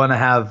is, you want to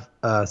have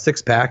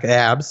 6-pack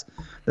abs.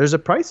 There's a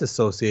price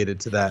associated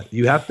to that.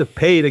 You have to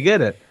pay to get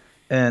it,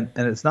 and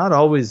it's not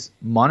always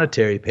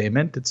monetary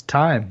payment. It's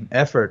time,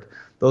 effort,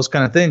 those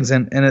kind of things.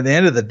 And at the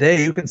end of the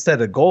day, you can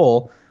set a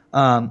goal.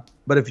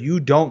 But if you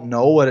don't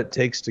know what it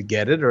takes to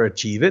get it or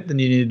achieve it, then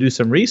you need to do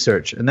some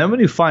research. And then when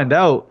you find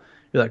out,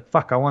 you're like,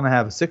 fuck, I want to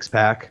have a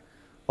 6-pack.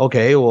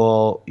 Okay,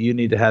 well, you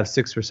need to have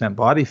 6%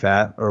 body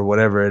fat or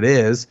whatever it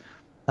is.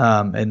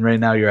 And right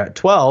now you're at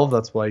 12.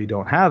 That's why you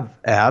don't have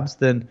abs.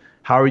 Then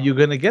how are you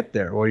going to get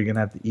there? Well, you're going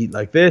to have to eat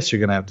like this. You're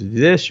going to have to do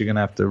this. You're going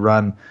to have to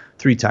run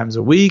 3 times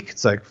a week.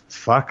 It's like,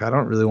 fuck, I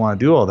don't really want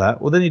to do all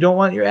that. Well, then you don't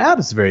want your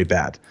abs very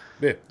bad.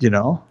 Yeah.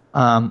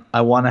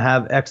 I want to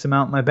have X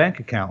amount in my bank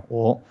account.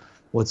 Well,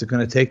 what's it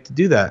going to take to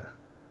do that?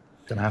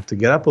 I'm going to have to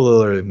get up a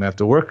little early. I'm going to have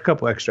to work a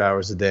couple extra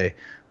hours a day.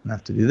 I'm going to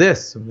have to do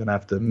this. I'm going to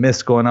have to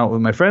miss going out with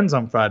my friends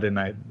on Friday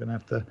night. I'm going to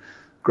have to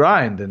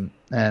grind.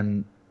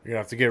 And You're gonna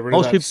have to get rid of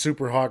Most that people-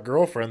 super hot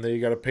girlfriend that you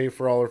got to pay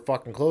for all her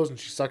fucking clothes, and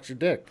she sucks your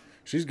dick.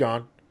 She's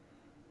gone.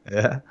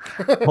 Yeah.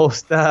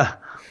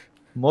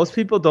 Most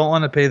people don't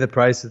want to pay the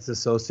price that's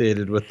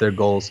associated with their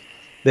goals.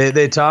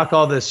 They talk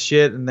all this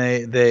shit, and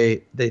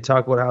they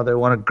talk about how they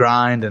want to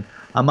grind, and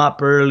I'm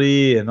up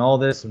early and all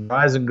this and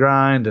rise and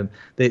grind, and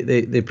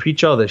they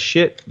preach all this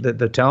shit that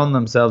they're telling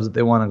themselves that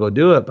they want to go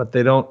do it, but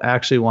they don't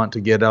actually want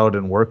to get out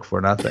and work for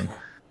nothing.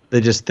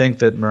 They just think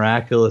that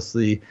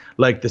miraculously,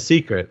 like The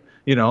Secret,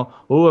 I'm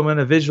going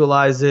to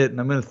visualize it and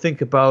I'm going to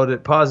think about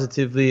it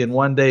positively, and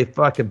one day,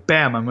 fucking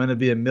bam, I'm going to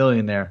be a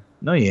millionaire.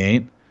 No, you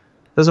ain't.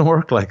 It doesn't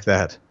work like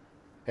that.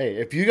 Hey,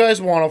 if you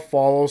guys want to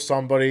follow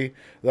somebody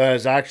that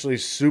is actually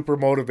super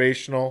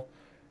motivational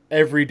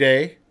every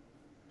day,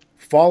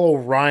 follow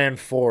Ryan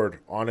Ford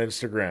on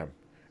Instagram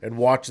and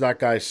watch that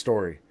guy's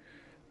story.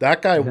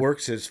 That guy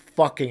works his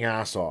fucking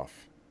ass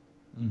off.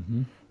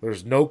 Mm-hmm.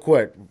 There's no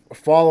quit.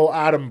 Follow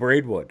Adam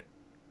Braidwood.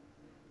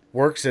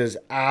 Works his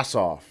ass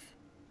off.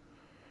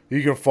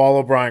 You can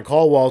follow Brian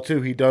Caldwell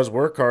too. He does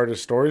work hard.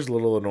 His story's a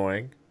little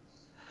annoying.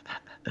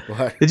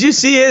 But Did you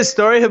see his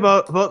story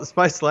about the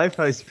Spice Life?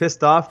 How he's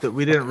pissed off that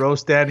we didn't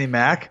roast Danny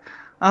Mac.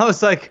 I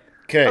was like,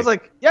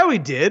 yeah, we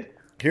did.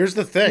 here's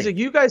the thing. He's like,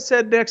 you guys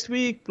said next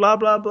week, blah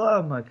blah blah.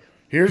 I'm like,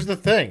 Here's the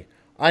thing.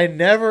 I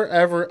never,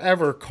 ever,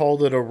 ever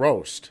called it a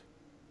roast.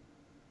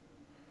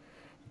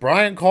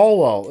 Brian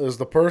Caldwell is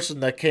the person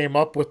that came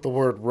up with the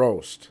word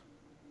roast.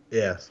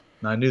 yes,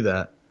 I knew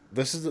that.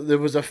 There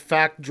was a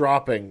fact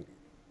dropping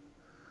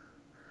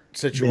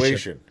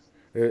situation.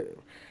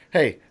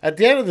 Hey, at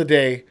the end of the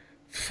day,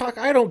 fuck,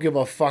 I don't give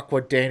a fuck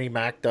what Danny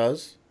Mac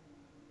does.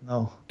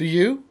 No, Do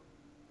you?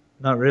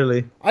 not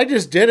really. I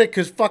just did it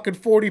because fucking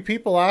 40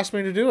 people asked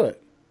me to do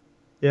it.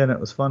 Yeah, and it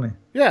was funny.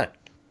 Yeah.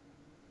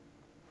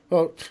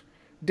 Well,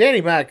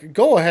 Danny Mac,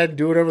 go ahead and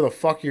do whatever the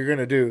fuck you're going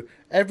to do.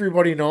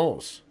 Everybody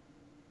knows.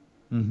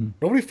 Mm-hmm.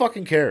 Nobody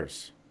fucking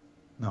cares.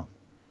 No.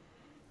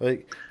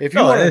 Like if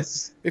No,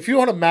 you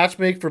want to match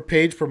make for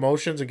page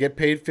promotions and get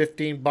paid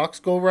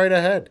 $15, go right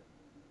ahead.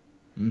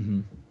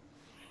 Mm-hmm.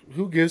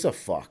 Who gives a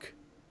fuck?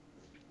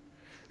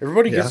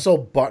 Everybody gets so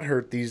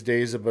butthurt these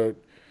days about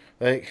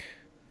like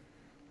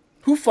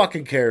who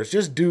fucking cares?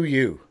 Just do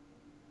you.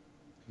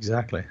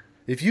 Exactly.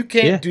 If you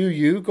can't do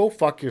you, go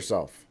fuck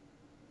yourself.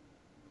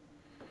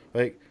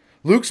 Like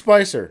Luke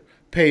Spicer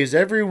pays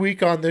every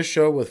week on this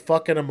show with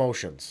fucking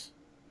emotions.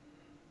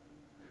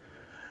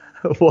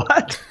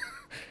 What?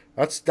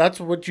 That's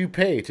what you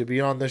pay to be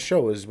on this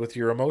show is with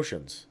your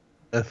emotions.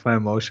 That's my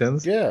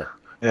emotions. Yeah.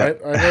 Yeah.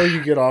 I know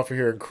you get off of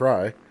here and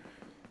cry.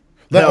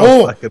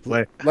 No fucking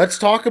way. Let's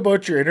talk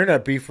about your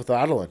internet beef with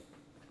Adeline.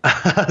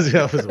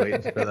 I was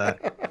waiting for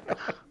that.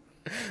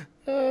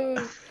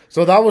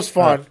 So that was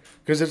fun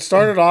because it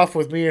started off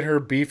with me and her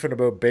beefing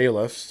about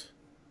bailiffs,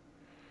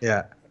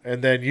 Yeah.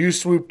 and then you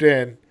swooped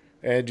in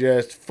and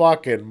just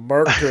fucking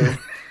murked her.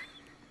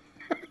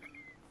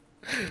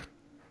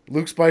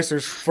 Luke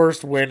Spicer's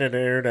first win in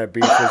an internet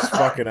beef was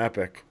fucking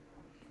epic.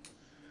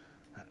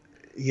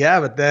 Yeah,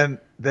 but then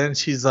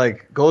she's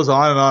like goes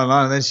on and on and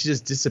on, and then she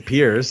just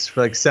disappears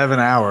for like 7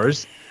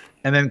 hours,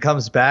 and then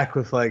comes back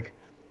with like,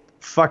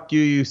 "Fuck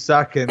you, you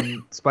suck,"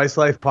 and Spice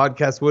Life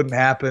podcast wouldn't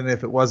happen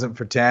if it wasn't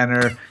for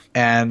Tanner,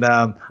 and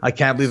I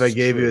can't believe I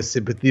gave you a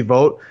sympathy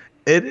vote.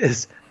 It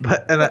is,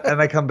 but and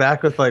I come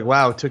back with like,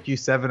 "Wow, it took you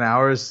 7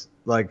 hours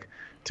like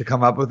to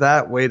come up with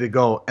that. Way to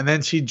go!" And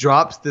then she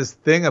drops this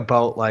thing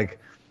about like,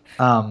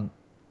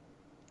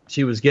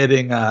 she was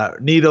getting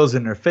needles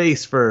in her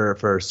face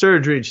for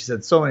surgery, and she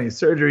said so many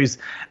surgeries,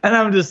 and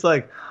I'm just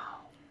like,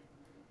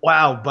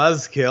 wow,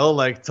 buzzkill.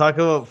 Like, talk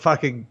about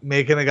fucking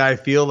making a guy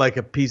feel like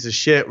a piece of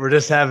shit. We're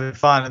just having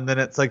fun. And then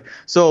it's like,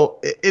 so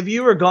if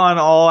you were gone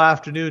all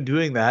afternoon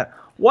doing that,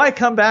 why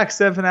come back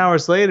 7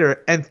 hours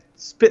later and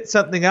spit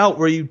something out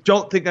where you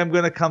don't think I'm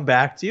going to come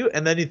back to you?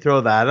 And then you throw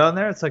that on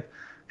there. It's like,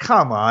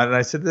 come on. And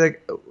I said,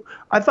 like,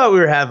 I thought we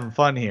were having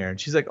fun here. And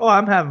she's like, oh,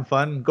 I'm having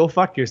fun. Go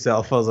fuck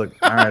yourself. I was like,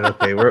 all right,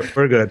 okay, we're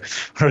good.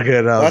 We're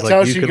good. I was That's like, how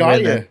you she can got win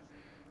you. then.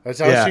 That's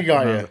how she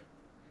got you.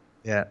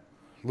 Yeah.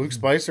 Luke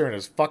Spicer and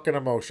his fucking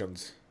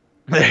emotions.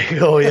 There you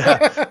go.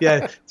 Yeah.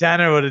 Yeah.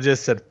 Tanner would have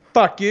just said,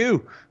 fuck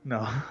you.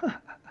 No.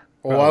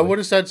 Oh, I would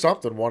have said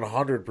something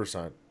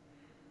 100%.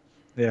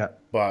 Yeah.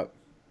 But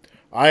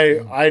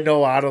I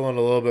know Adeline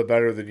a little bit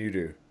better than you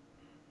do.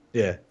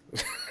 Yeah.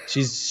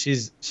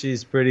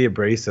 She's pretty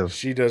abrasive.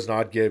 She does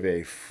not give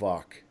a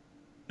fuck.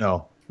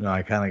 No,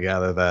 I kind of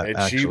gather that, And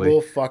actually. she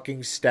will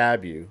fucking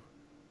stab you.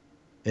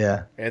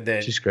 Yeah. And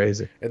then She's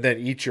crazy. And then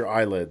eat your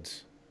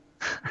eyelids.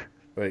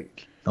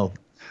 Like, No.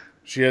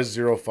 she has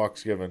zero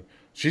fucks given.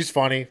 She's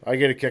funny. I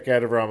get a kick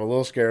out of her. I'm a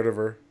little scared of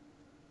her.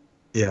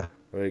 Yeah.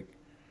 Like,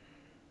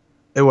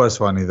 It was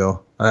funny,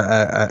 though.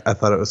 I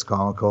thought it was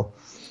comical.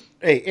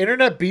 hey,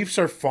 internet beefs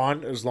are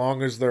fun as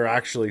long as they're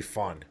actually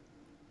fun.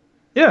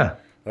 Yeah.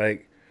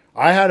 Like,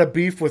 I had a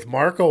beef with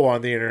Marco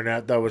on the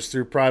internet that was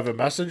through private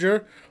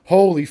messenger.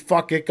 Holy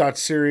fuck, it got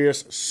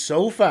serious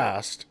so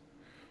fast.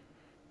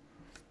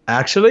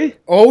 Actually?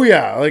 Oh,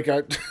 yeah. Like,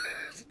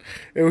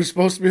 it was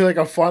supposed to be like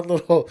a fun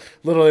little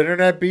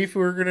internet beef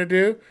we were gonna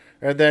do,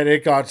 and then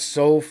it got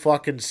so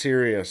fucking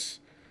serious.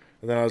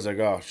 And then I was like,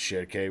 oh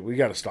shit, okay, we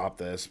got to stop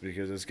this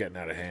because it's getting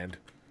out of hand.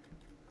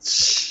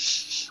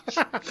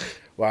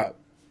 Wow.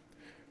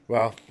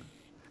 Well,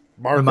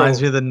 Marco reminds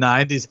me of the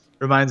 90s.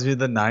 Reminds me of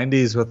the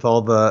 90s with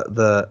all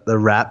the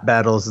rap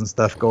battles and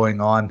stuff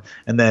going on,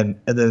 and then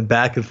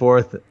back and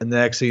forth, and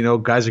then actually,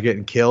 guys are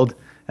getting killed,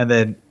 and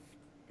then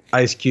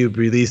Ice Cube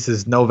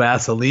releases No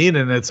Vaseline,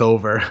 and it's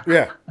over.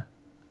 Yeah.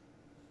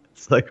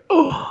 It's like,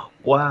 oh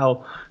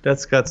wow,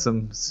 that's got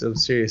some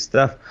serious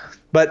stuff.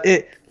 But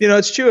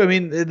it's true. I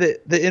mean,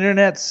 the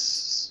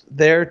internet's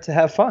there to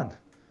have fun.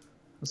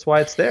 That's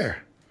why it's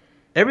there.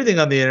 Everything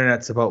on the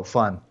internet's about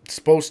fun. It's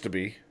supposed to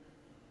be.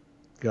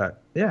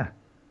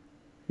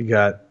 You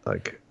got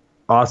like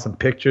awesome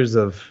pictures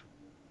of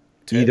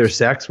either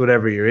sex,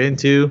 whatever you're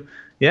into.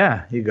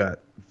 Yeah, you got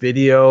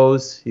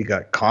videos, you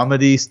got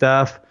comedy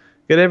stuff,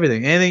 you got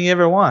everything, anything you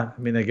ever want.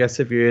 I mean, I guess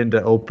if you're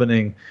into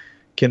opening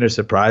Kinder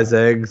Surprise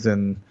eggs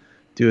and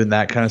doing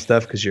that kind of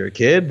stuff because you're a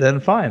kid,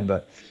 then fine.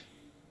 But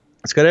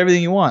it's got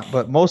everything you want.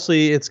 But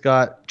mostly, it's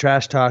got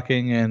trash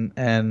talking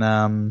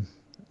and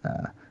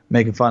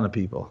making fun of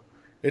people.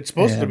 It's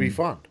supposed to be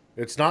fun.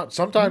 It's not.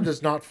 Sometimes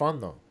it's not fun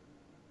though.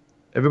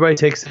 Everybody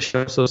takes the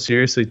show so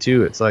seriously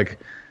too. It's like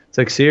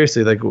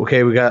seriously, like,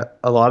 okay, we got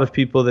a lot of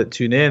people that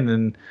tune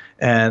in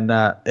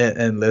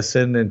and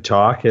listen and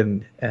talk,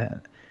 and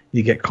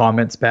you get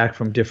comments back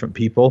from different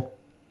people.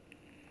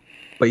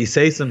 But you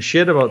say some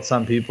shit about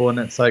some people, and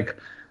it's like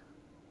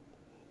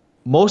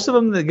most of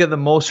them that get the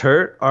most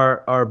hurt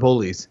are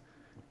bullies.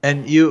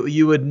 And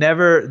they would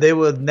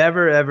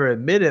never ever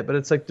admit it, but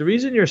it's like the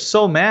reason you're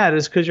so mad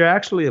is because you're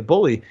actually a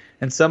bully,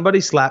 and somebody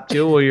slapped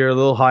you while you're a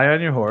little high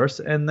on your horse,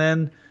 and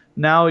then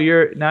now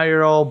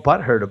you're all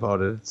butthurt about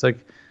it. It's like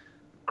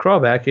crawl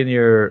back in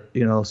your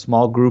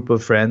small group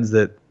of friends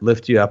that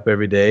lift you up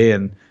every day,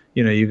 and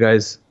you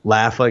guys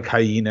laugh like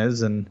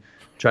hyenas and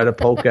try to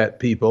poke at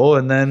people,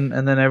 and then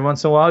every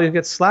once in a while you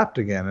get slapped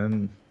again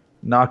and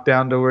knocked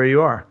down to where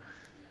you are.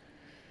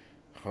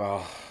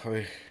 Well,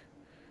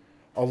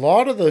 a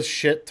lot of the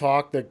shit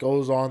talk that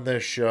goes on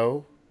this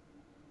show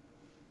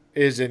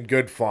is in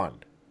good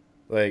fun.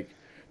 Like,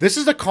 this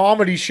is a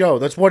comedy show.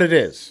 That's what it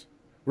is.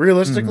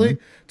 Realistically,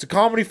 it's a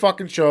comedy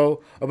fucking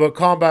show about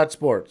combat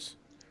sports.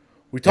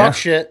 We talk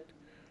shit.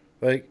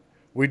 Like,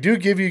 we do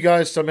give you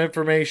guys some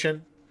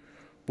information.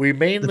 We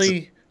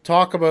mainly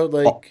talk about,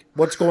 like,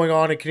 what's going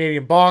on in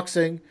Canadian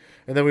boxing,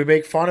 and then we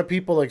make fun of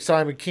people like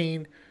Simon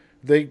Keane.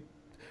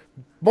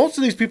 Most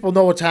of these people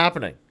know what's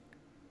happening.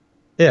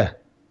 Yeah.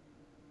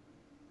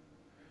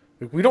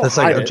 Like, we don't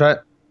hide it.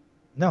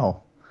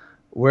 No.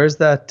 Where's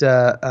that?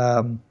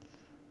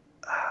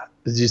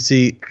 Did you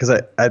see? Because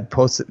I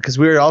posted, because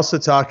we were also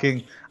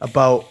talking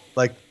about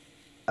like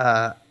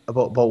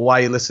about why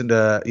you listen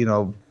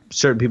to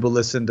certain people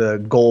listen to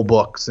goal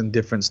books and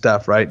different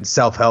stuff, right? And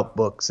self-help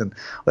books and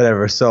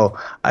whatever. So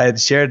I had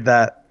shared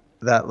that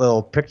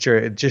little picture.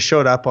 It just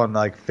showed up on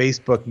like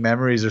Facebook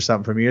memories or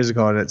something from years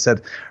ago, and it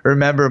said,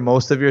 remember,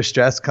 most of your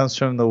stress comes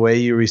from the way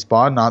you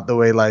respond, not the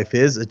way life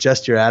is.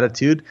 Adjust your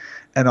attitude,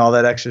 and all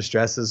that extra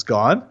stress is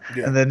gone.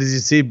 Yeah. And then did you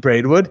see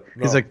Braidwood?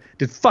 No. He's like,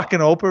 did fucking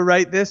Oprah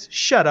write this?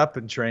 Shut up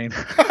and train.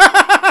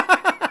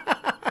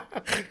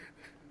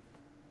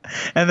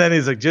 And then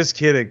he's like, just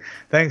kidding.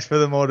 Thanks for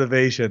the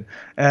motivation.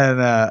 And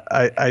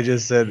I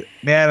just said,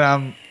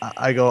 man,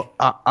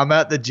 I'm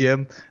at the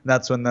gym. And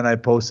that's when then I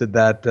posted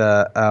that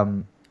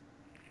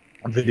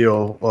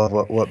video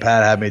of what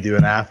Pat had me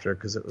doing after,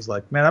 because it was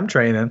like, man, I'm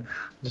training.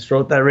 Just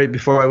wrote that right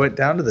before I went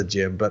down to the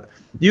gym. But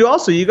you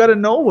got to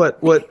know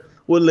what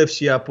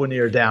lifts you up when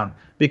you're down.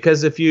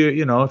 Because if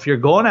you're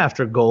going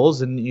after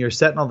goals and you're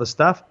setting all the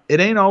stuff, it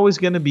ain't always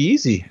going to be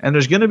easy. And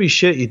there's going to be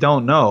shit you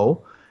don't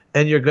know.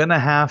 And you're going to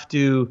have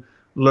to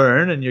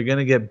learn, and you're going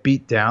to get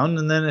beat down.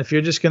 And then if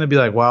you're just going to be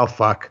like, well,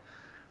 fuck,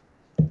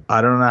 I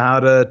don't know how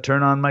to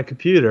turn on my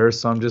computer,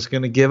 so I'm just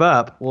going to give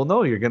up. Well,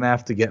 no, you're going to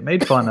have to get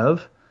made fun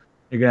of.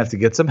 You're going to have to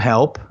get some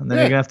help, and then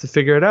you're going to have to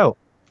figure it out.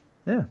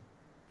 Yeah.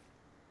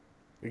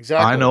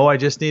 Exactly. I know I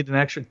just need an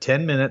extra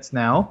 10 minutes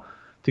now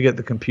to get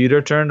the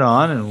computer turned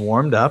on and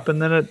warmed up,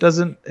 and then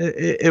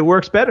it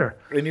works better.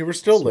 And you were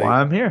still late. That's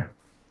why I'm here.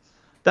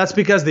 That's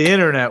because the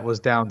internet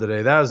was down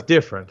today. That was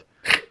different.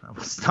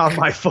 It's not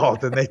my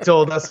fault. And they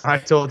told us, I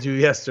told you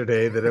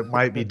yesterday, that it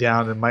might be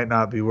down and might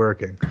not be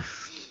working.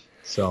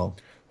 So,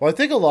 well, I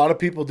think a lot of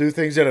people do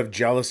things out of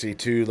jealousy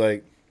too.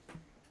 Like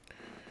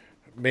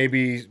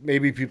maybe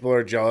people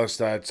are jealous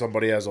that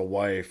somebody has a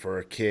wife or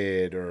a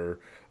kid or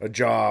a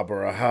job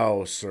or a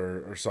house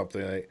or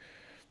something. Like,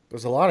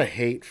 there's a lot of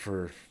hate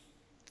for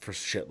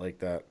shit like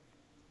that.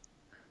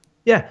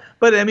 Yeah,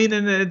 but I mean,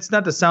 and it's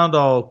not to sound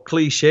all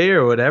cliche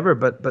or whatever,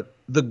 but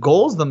the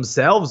goals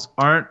themselves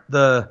aren't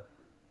the,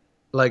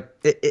 like,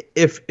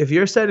 if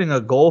you're setting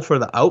a goal for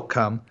the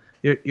outcome,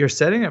 you're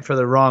setting it for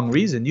the wrong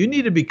reason. You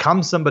need to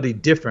become somebody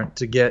different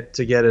to get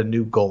a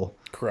new goal.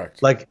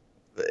 Correct. Like,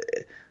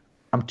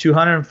 I'm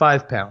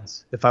 205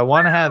 pounds. If I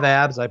want to have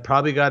abs, I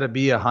probably got to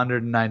be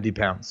 190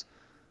 pounds.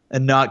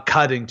 and not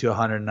cutting to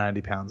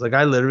 190 pounds. Like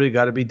I literally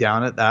got to be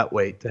down at that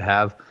weight to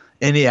have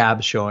any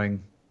abs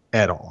showing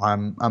at all.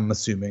 I'm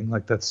assuming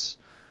like that's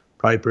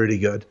probably pretty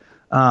good.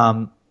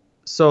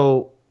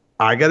 So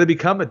I got to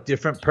become a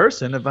different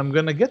person if I'm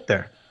going to get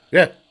there.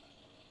 Yeah.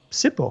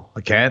 Simple.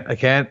 I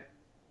can't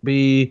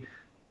be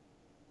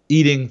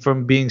eating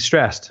from being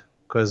stressed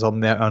because I'll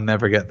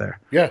never get there.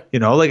 Yeah. You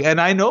know, like,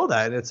 and I know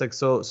that it's like,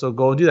 so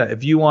go and do that.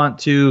 If you want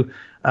to,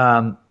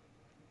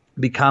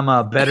 become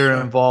a better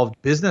involved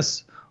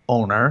business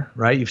owner,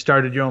 right? You've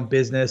started your own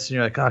business and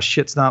you're like, oh,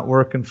 shit's not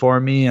working for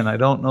me. And I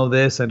don't know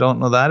this, I don't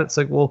know that. It's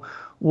like, well,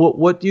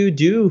 what do you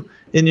do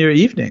in your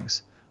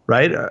evenings,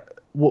 right?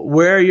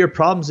 Where are your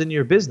problems in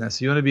your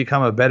business? You want to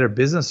become a better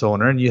business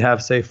owner and you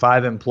have, say,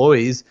 5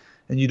 employees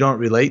and you don't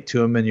relate to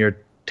them and you're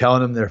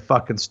telling them they're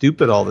fucking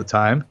stupid all the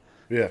time.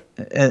 Yeah.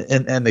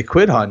 And they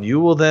quit on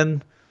you. Well,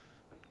 then,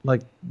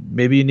 like,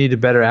 maybe you need a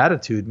better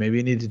attitude. Maybe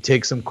you need to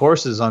take some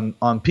courses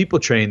on people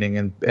training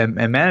and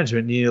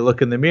management. You need to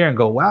look in the mirror and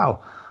go,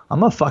 wow,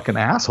 I'm a fucking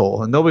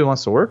asshole and nobody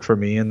wants to work for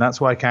me. And that's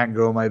why I can't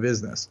grow my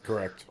business.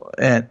 Correct.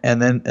 And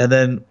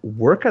then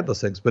work at those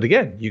things. But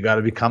again, you got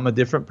to become a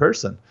different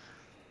person.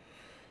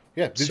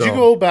 Yeah. Did you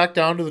go back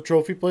down to the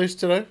trophy place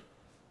today?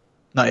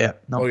 Not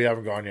yet. No. Oh, you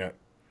haven't gone yet.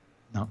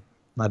 No.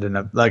 I didn't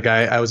have, like,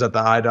 I was at the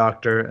eye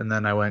doctor and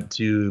then I went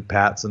to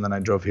Pat's and then I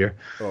drove here.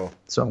 Oh.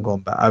 So I'm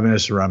going back. I'm going to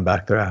just run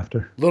back there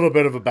after. A little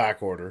bit of a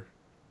back order.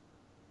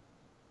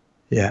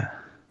 Yeah.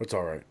 That's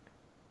all right.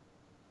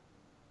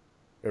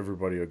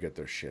 Everybody will get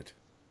their shit.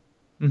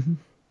 Mm-hmm.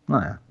 Oh,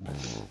 yeah.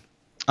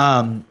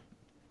 I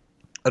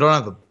don't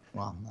have nothing.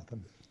 I'll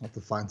have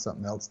to find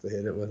something else to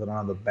hit it with. I don't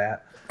have a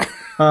bat.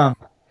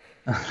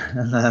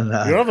 And then,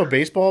 you don't have a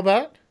baseball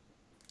bat?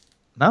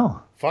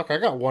 No. Fuck, I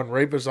got one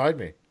right beside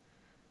me.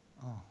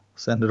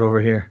 Send it over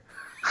here.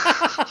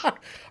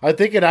 I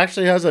think it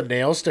actually has a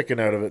nail sticking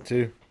out of it,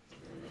 too.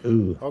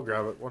 Ooh. I'll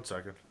grab it. 1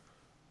 second.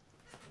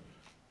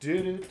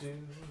 Do-do-do.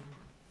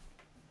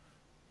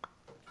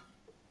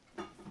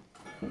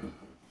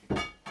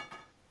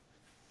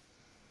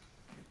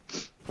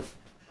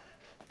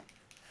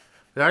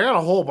 Yeah, I got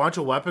a whole bunch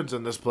of weapons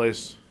in this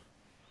place.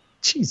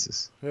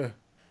 Jesus. Yeah.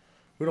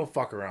 We don't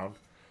fuck around.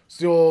 It's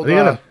the old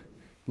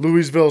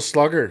Louisville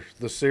Slugger,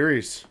 the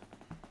series.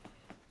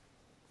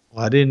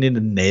 Well, I didn't need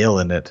a nail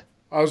in it.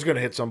 I was going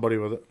to hit somebody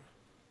with it.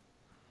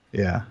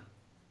 Yeah.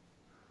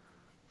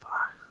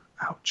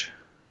 Ouch.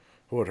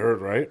 Oh, it hurt,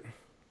 right?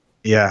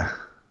 Yeah.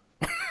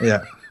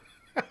 Yeah.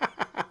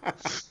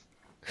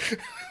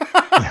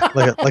 Yeah,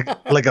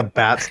 like a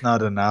bat's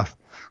not enough.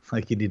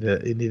 Like you need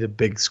a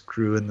big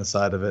screw in the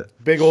side of it.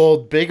 Big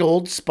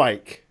old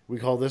spike. We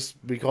call this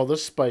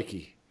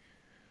spiky.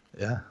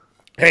 Yeah.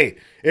 Hey,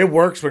 it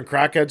works when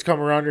crackheads come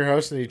around your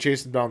house and you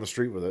chase them down the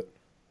street with it.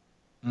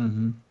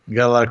 Mm-hmm. You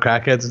got a lot of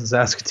crackheads in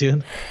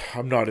Saskatoon?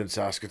 I'm not in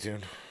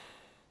Saskatoon.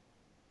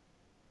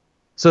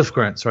 Swift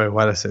Current. Sorry,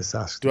 why did I say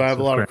Saskatoon? Do I have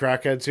a lot of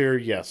crackheads here?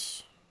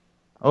 Yes.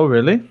 Oh,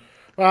 really?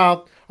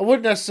 Well, I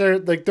wouldn't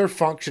necessarily, like, they're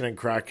functioning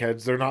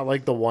crackheads. They're not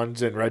like the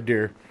ones in Red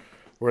Deer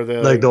where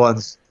they're like the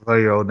ones by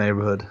your old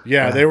neighborhood.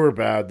 Yeah, they were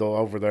bad though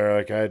over there.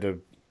 Like I had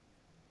to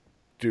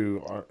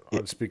do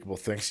unspeakable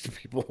things to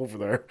people over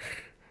there.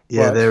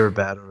 Yeah, they were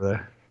bad over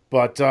there.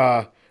 But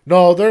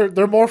no,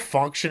 they're more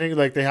functioning.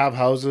 Like they have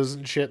houses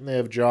and shit, and they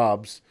have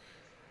jobs.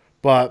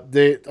 But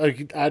they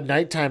like at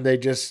nighttime they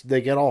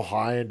get all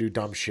high and do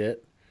dumb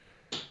shit.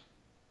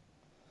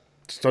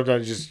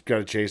 Sometimes you just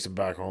gotta chase them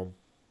back home.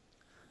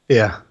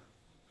 Yeah.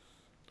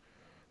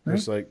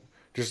 Just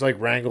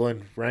like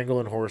wrangling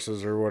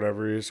horses or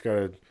whatever. You just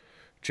gotta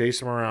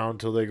chase them around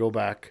until they go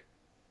back.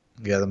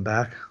 Get them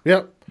back.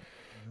 Yep.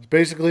 That's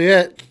basically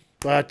it.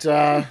 But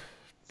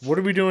what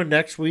are we doing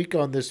next week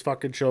on this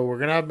fucking show? We're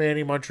gonna have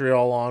Manny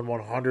Montreal on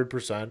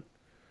 100%.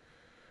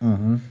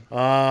 Mm-hmm.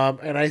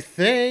 And I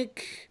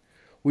think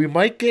we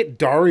might get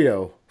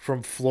Dario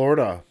from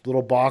Florida,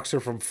 little boxer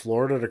from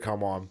Florida, to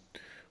come on.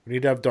 We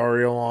need to have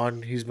Dario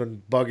on. He's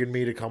been bugging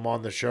me to come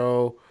on the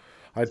show.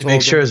 I told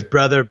Make sure him, his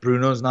brother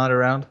Bruno's not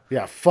around.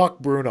 yeah, fuck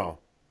Bruno.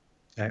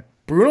 Okay.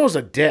 Bruno's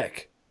a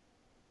dick.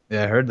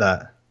 Yeah, I heard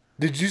that.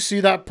 Did you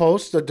see that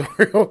post that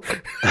Dario?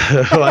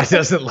 Why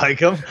doesn't like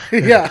him?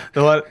 Yeah.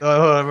 The one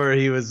where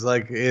he was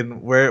like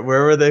in where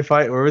were they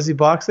fight? Where was he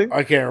boxing?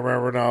 I can't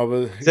remember now,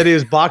 but He said he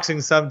was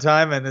boxing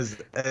sometime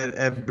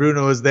and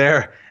Bruno was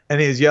there and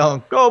he was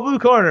yelling, "Go blue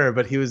corner!"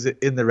 But he was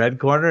in the red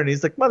corner and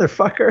he's like,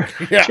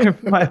 "Motherfucker, Yeah. cheer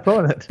for my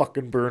opponent."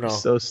 fucking Bruno.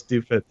 So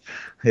stupid.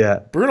 Yeah.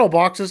 Bruno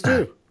boxes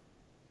too.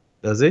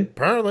 Does he?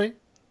 Apparently.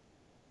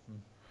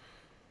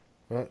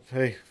 But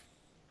hey,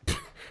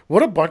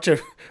 what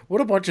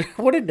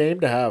a name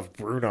to have,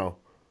 Bruno.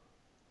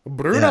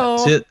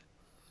 Bruno. Yeah. As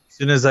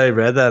soon as I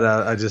read that,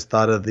 I just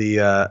thought of the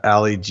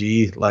Ali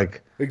G,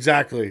 like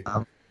Exactly.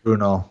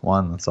 Bruno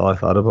one. That's all I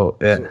thought about.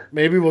 Yeah. So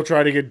maybe we'll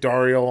try to get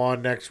Dario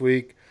on next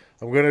week.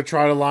 I'm gonna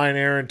try to line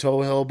Aaron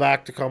Tohill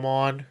back to come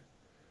on,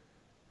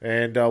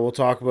 and we'll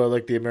talk about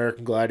like the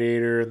American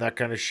Gladiator and that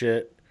kind of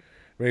shit.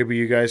 Maybe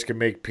you guys can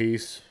make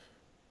peace.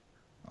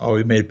 Oh,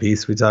 we made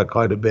peace. We talked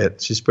quite a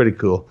bit. She's pretty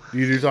cool.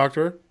 You do talk to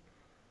her?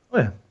 Oh,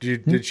 yeah.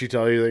 Did she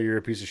tell you that you're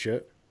a piece of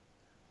shit?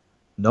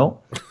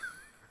 No.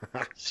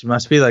 She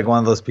must be like one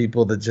of those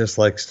people that just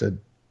likes to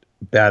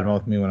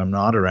badmouth me when I'm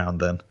not around.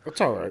 Then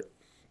That's all right.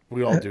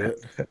 We all do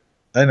it.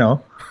 I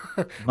know.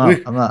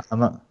 I'm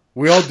not.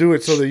 We all do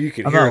it so that you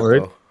can I'm hear not it,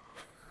 worried. though.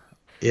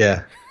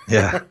 Yeah.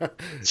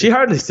 She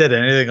hardly said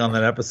anything on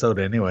that episode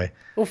anyway.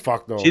 Oh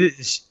fuck no. She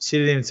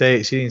didn't even say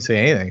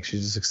anything.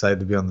 She's just excited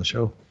to be on the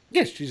show.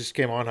 Yeah, she just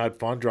came on, had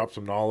fun, dropped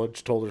some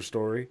knowledge, told her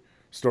story.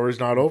 Story's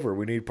not over.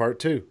 We need part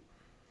 2.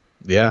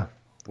 Yeah.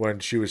 When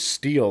she was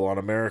Steel on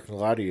American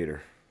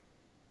Gladiator.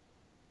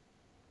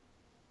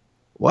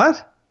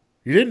 What?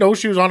 You didn't know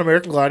she was on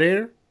American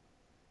Gladiator?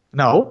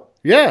 No.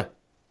 Yeah.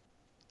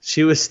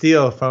 She was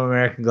Steel from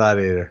American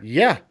Gladiator.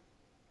 Yeah.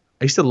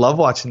 I used to love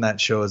watching that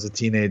show as a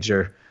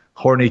teenager.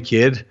 Horny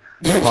kid,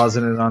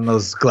 pausing it on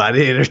those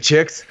gladiator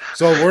chicks.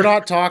 So we're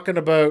not talking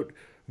about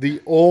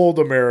the old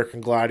American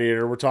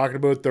Gladiator. We're talking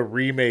about the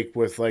remake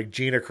with like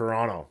Gina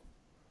Carano.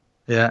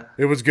 Yeah.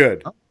 It was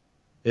good.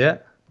 Yeah.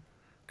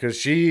 Because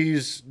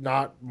she's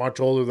not much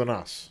older than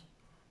us.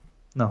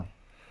 No.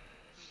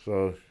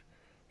 So,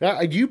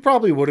 yeah, you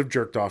probably would have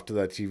jerked off to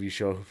that TV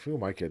show. Who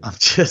am I kidding? I'm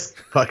just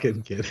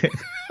fucking kidding.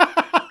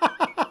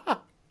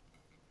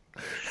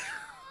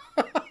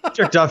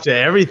 Jerked off to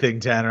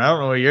everything, Tanner. I don't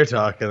know what you're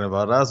talking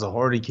about. I was a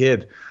horny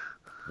kid.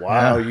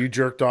 Wow, Yeah. you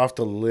jerked off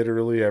to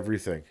literally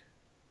everything.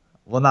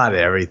 Well, not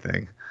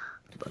everything,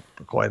 but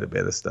quite a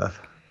bit of stuff.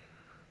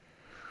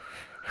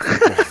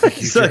 I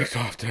think you jerked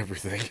off to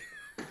everything.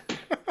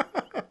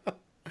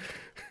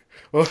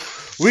 Well,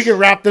 we can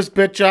wrap this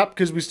bitch up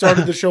because we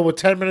started the show with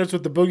 10 minutes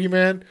with the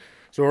Boogeyman.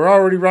 So we're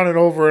already running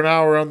over an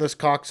hour on this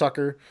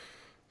cocksucker.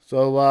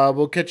 So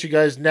we'll catch you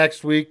guys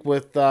next week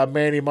with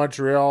Manny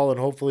Montreal, and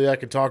hopefully I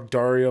can talk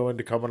Dario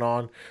into coming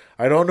on.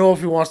 I don't know if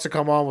he wants to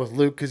come on with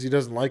Luke because he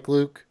doesn't like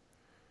Luke.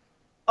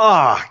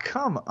 Oh,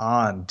 come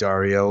on,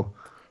 Dario.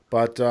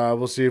 But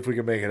we'll see if we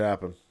can make it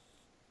happen.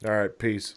 All right, peace.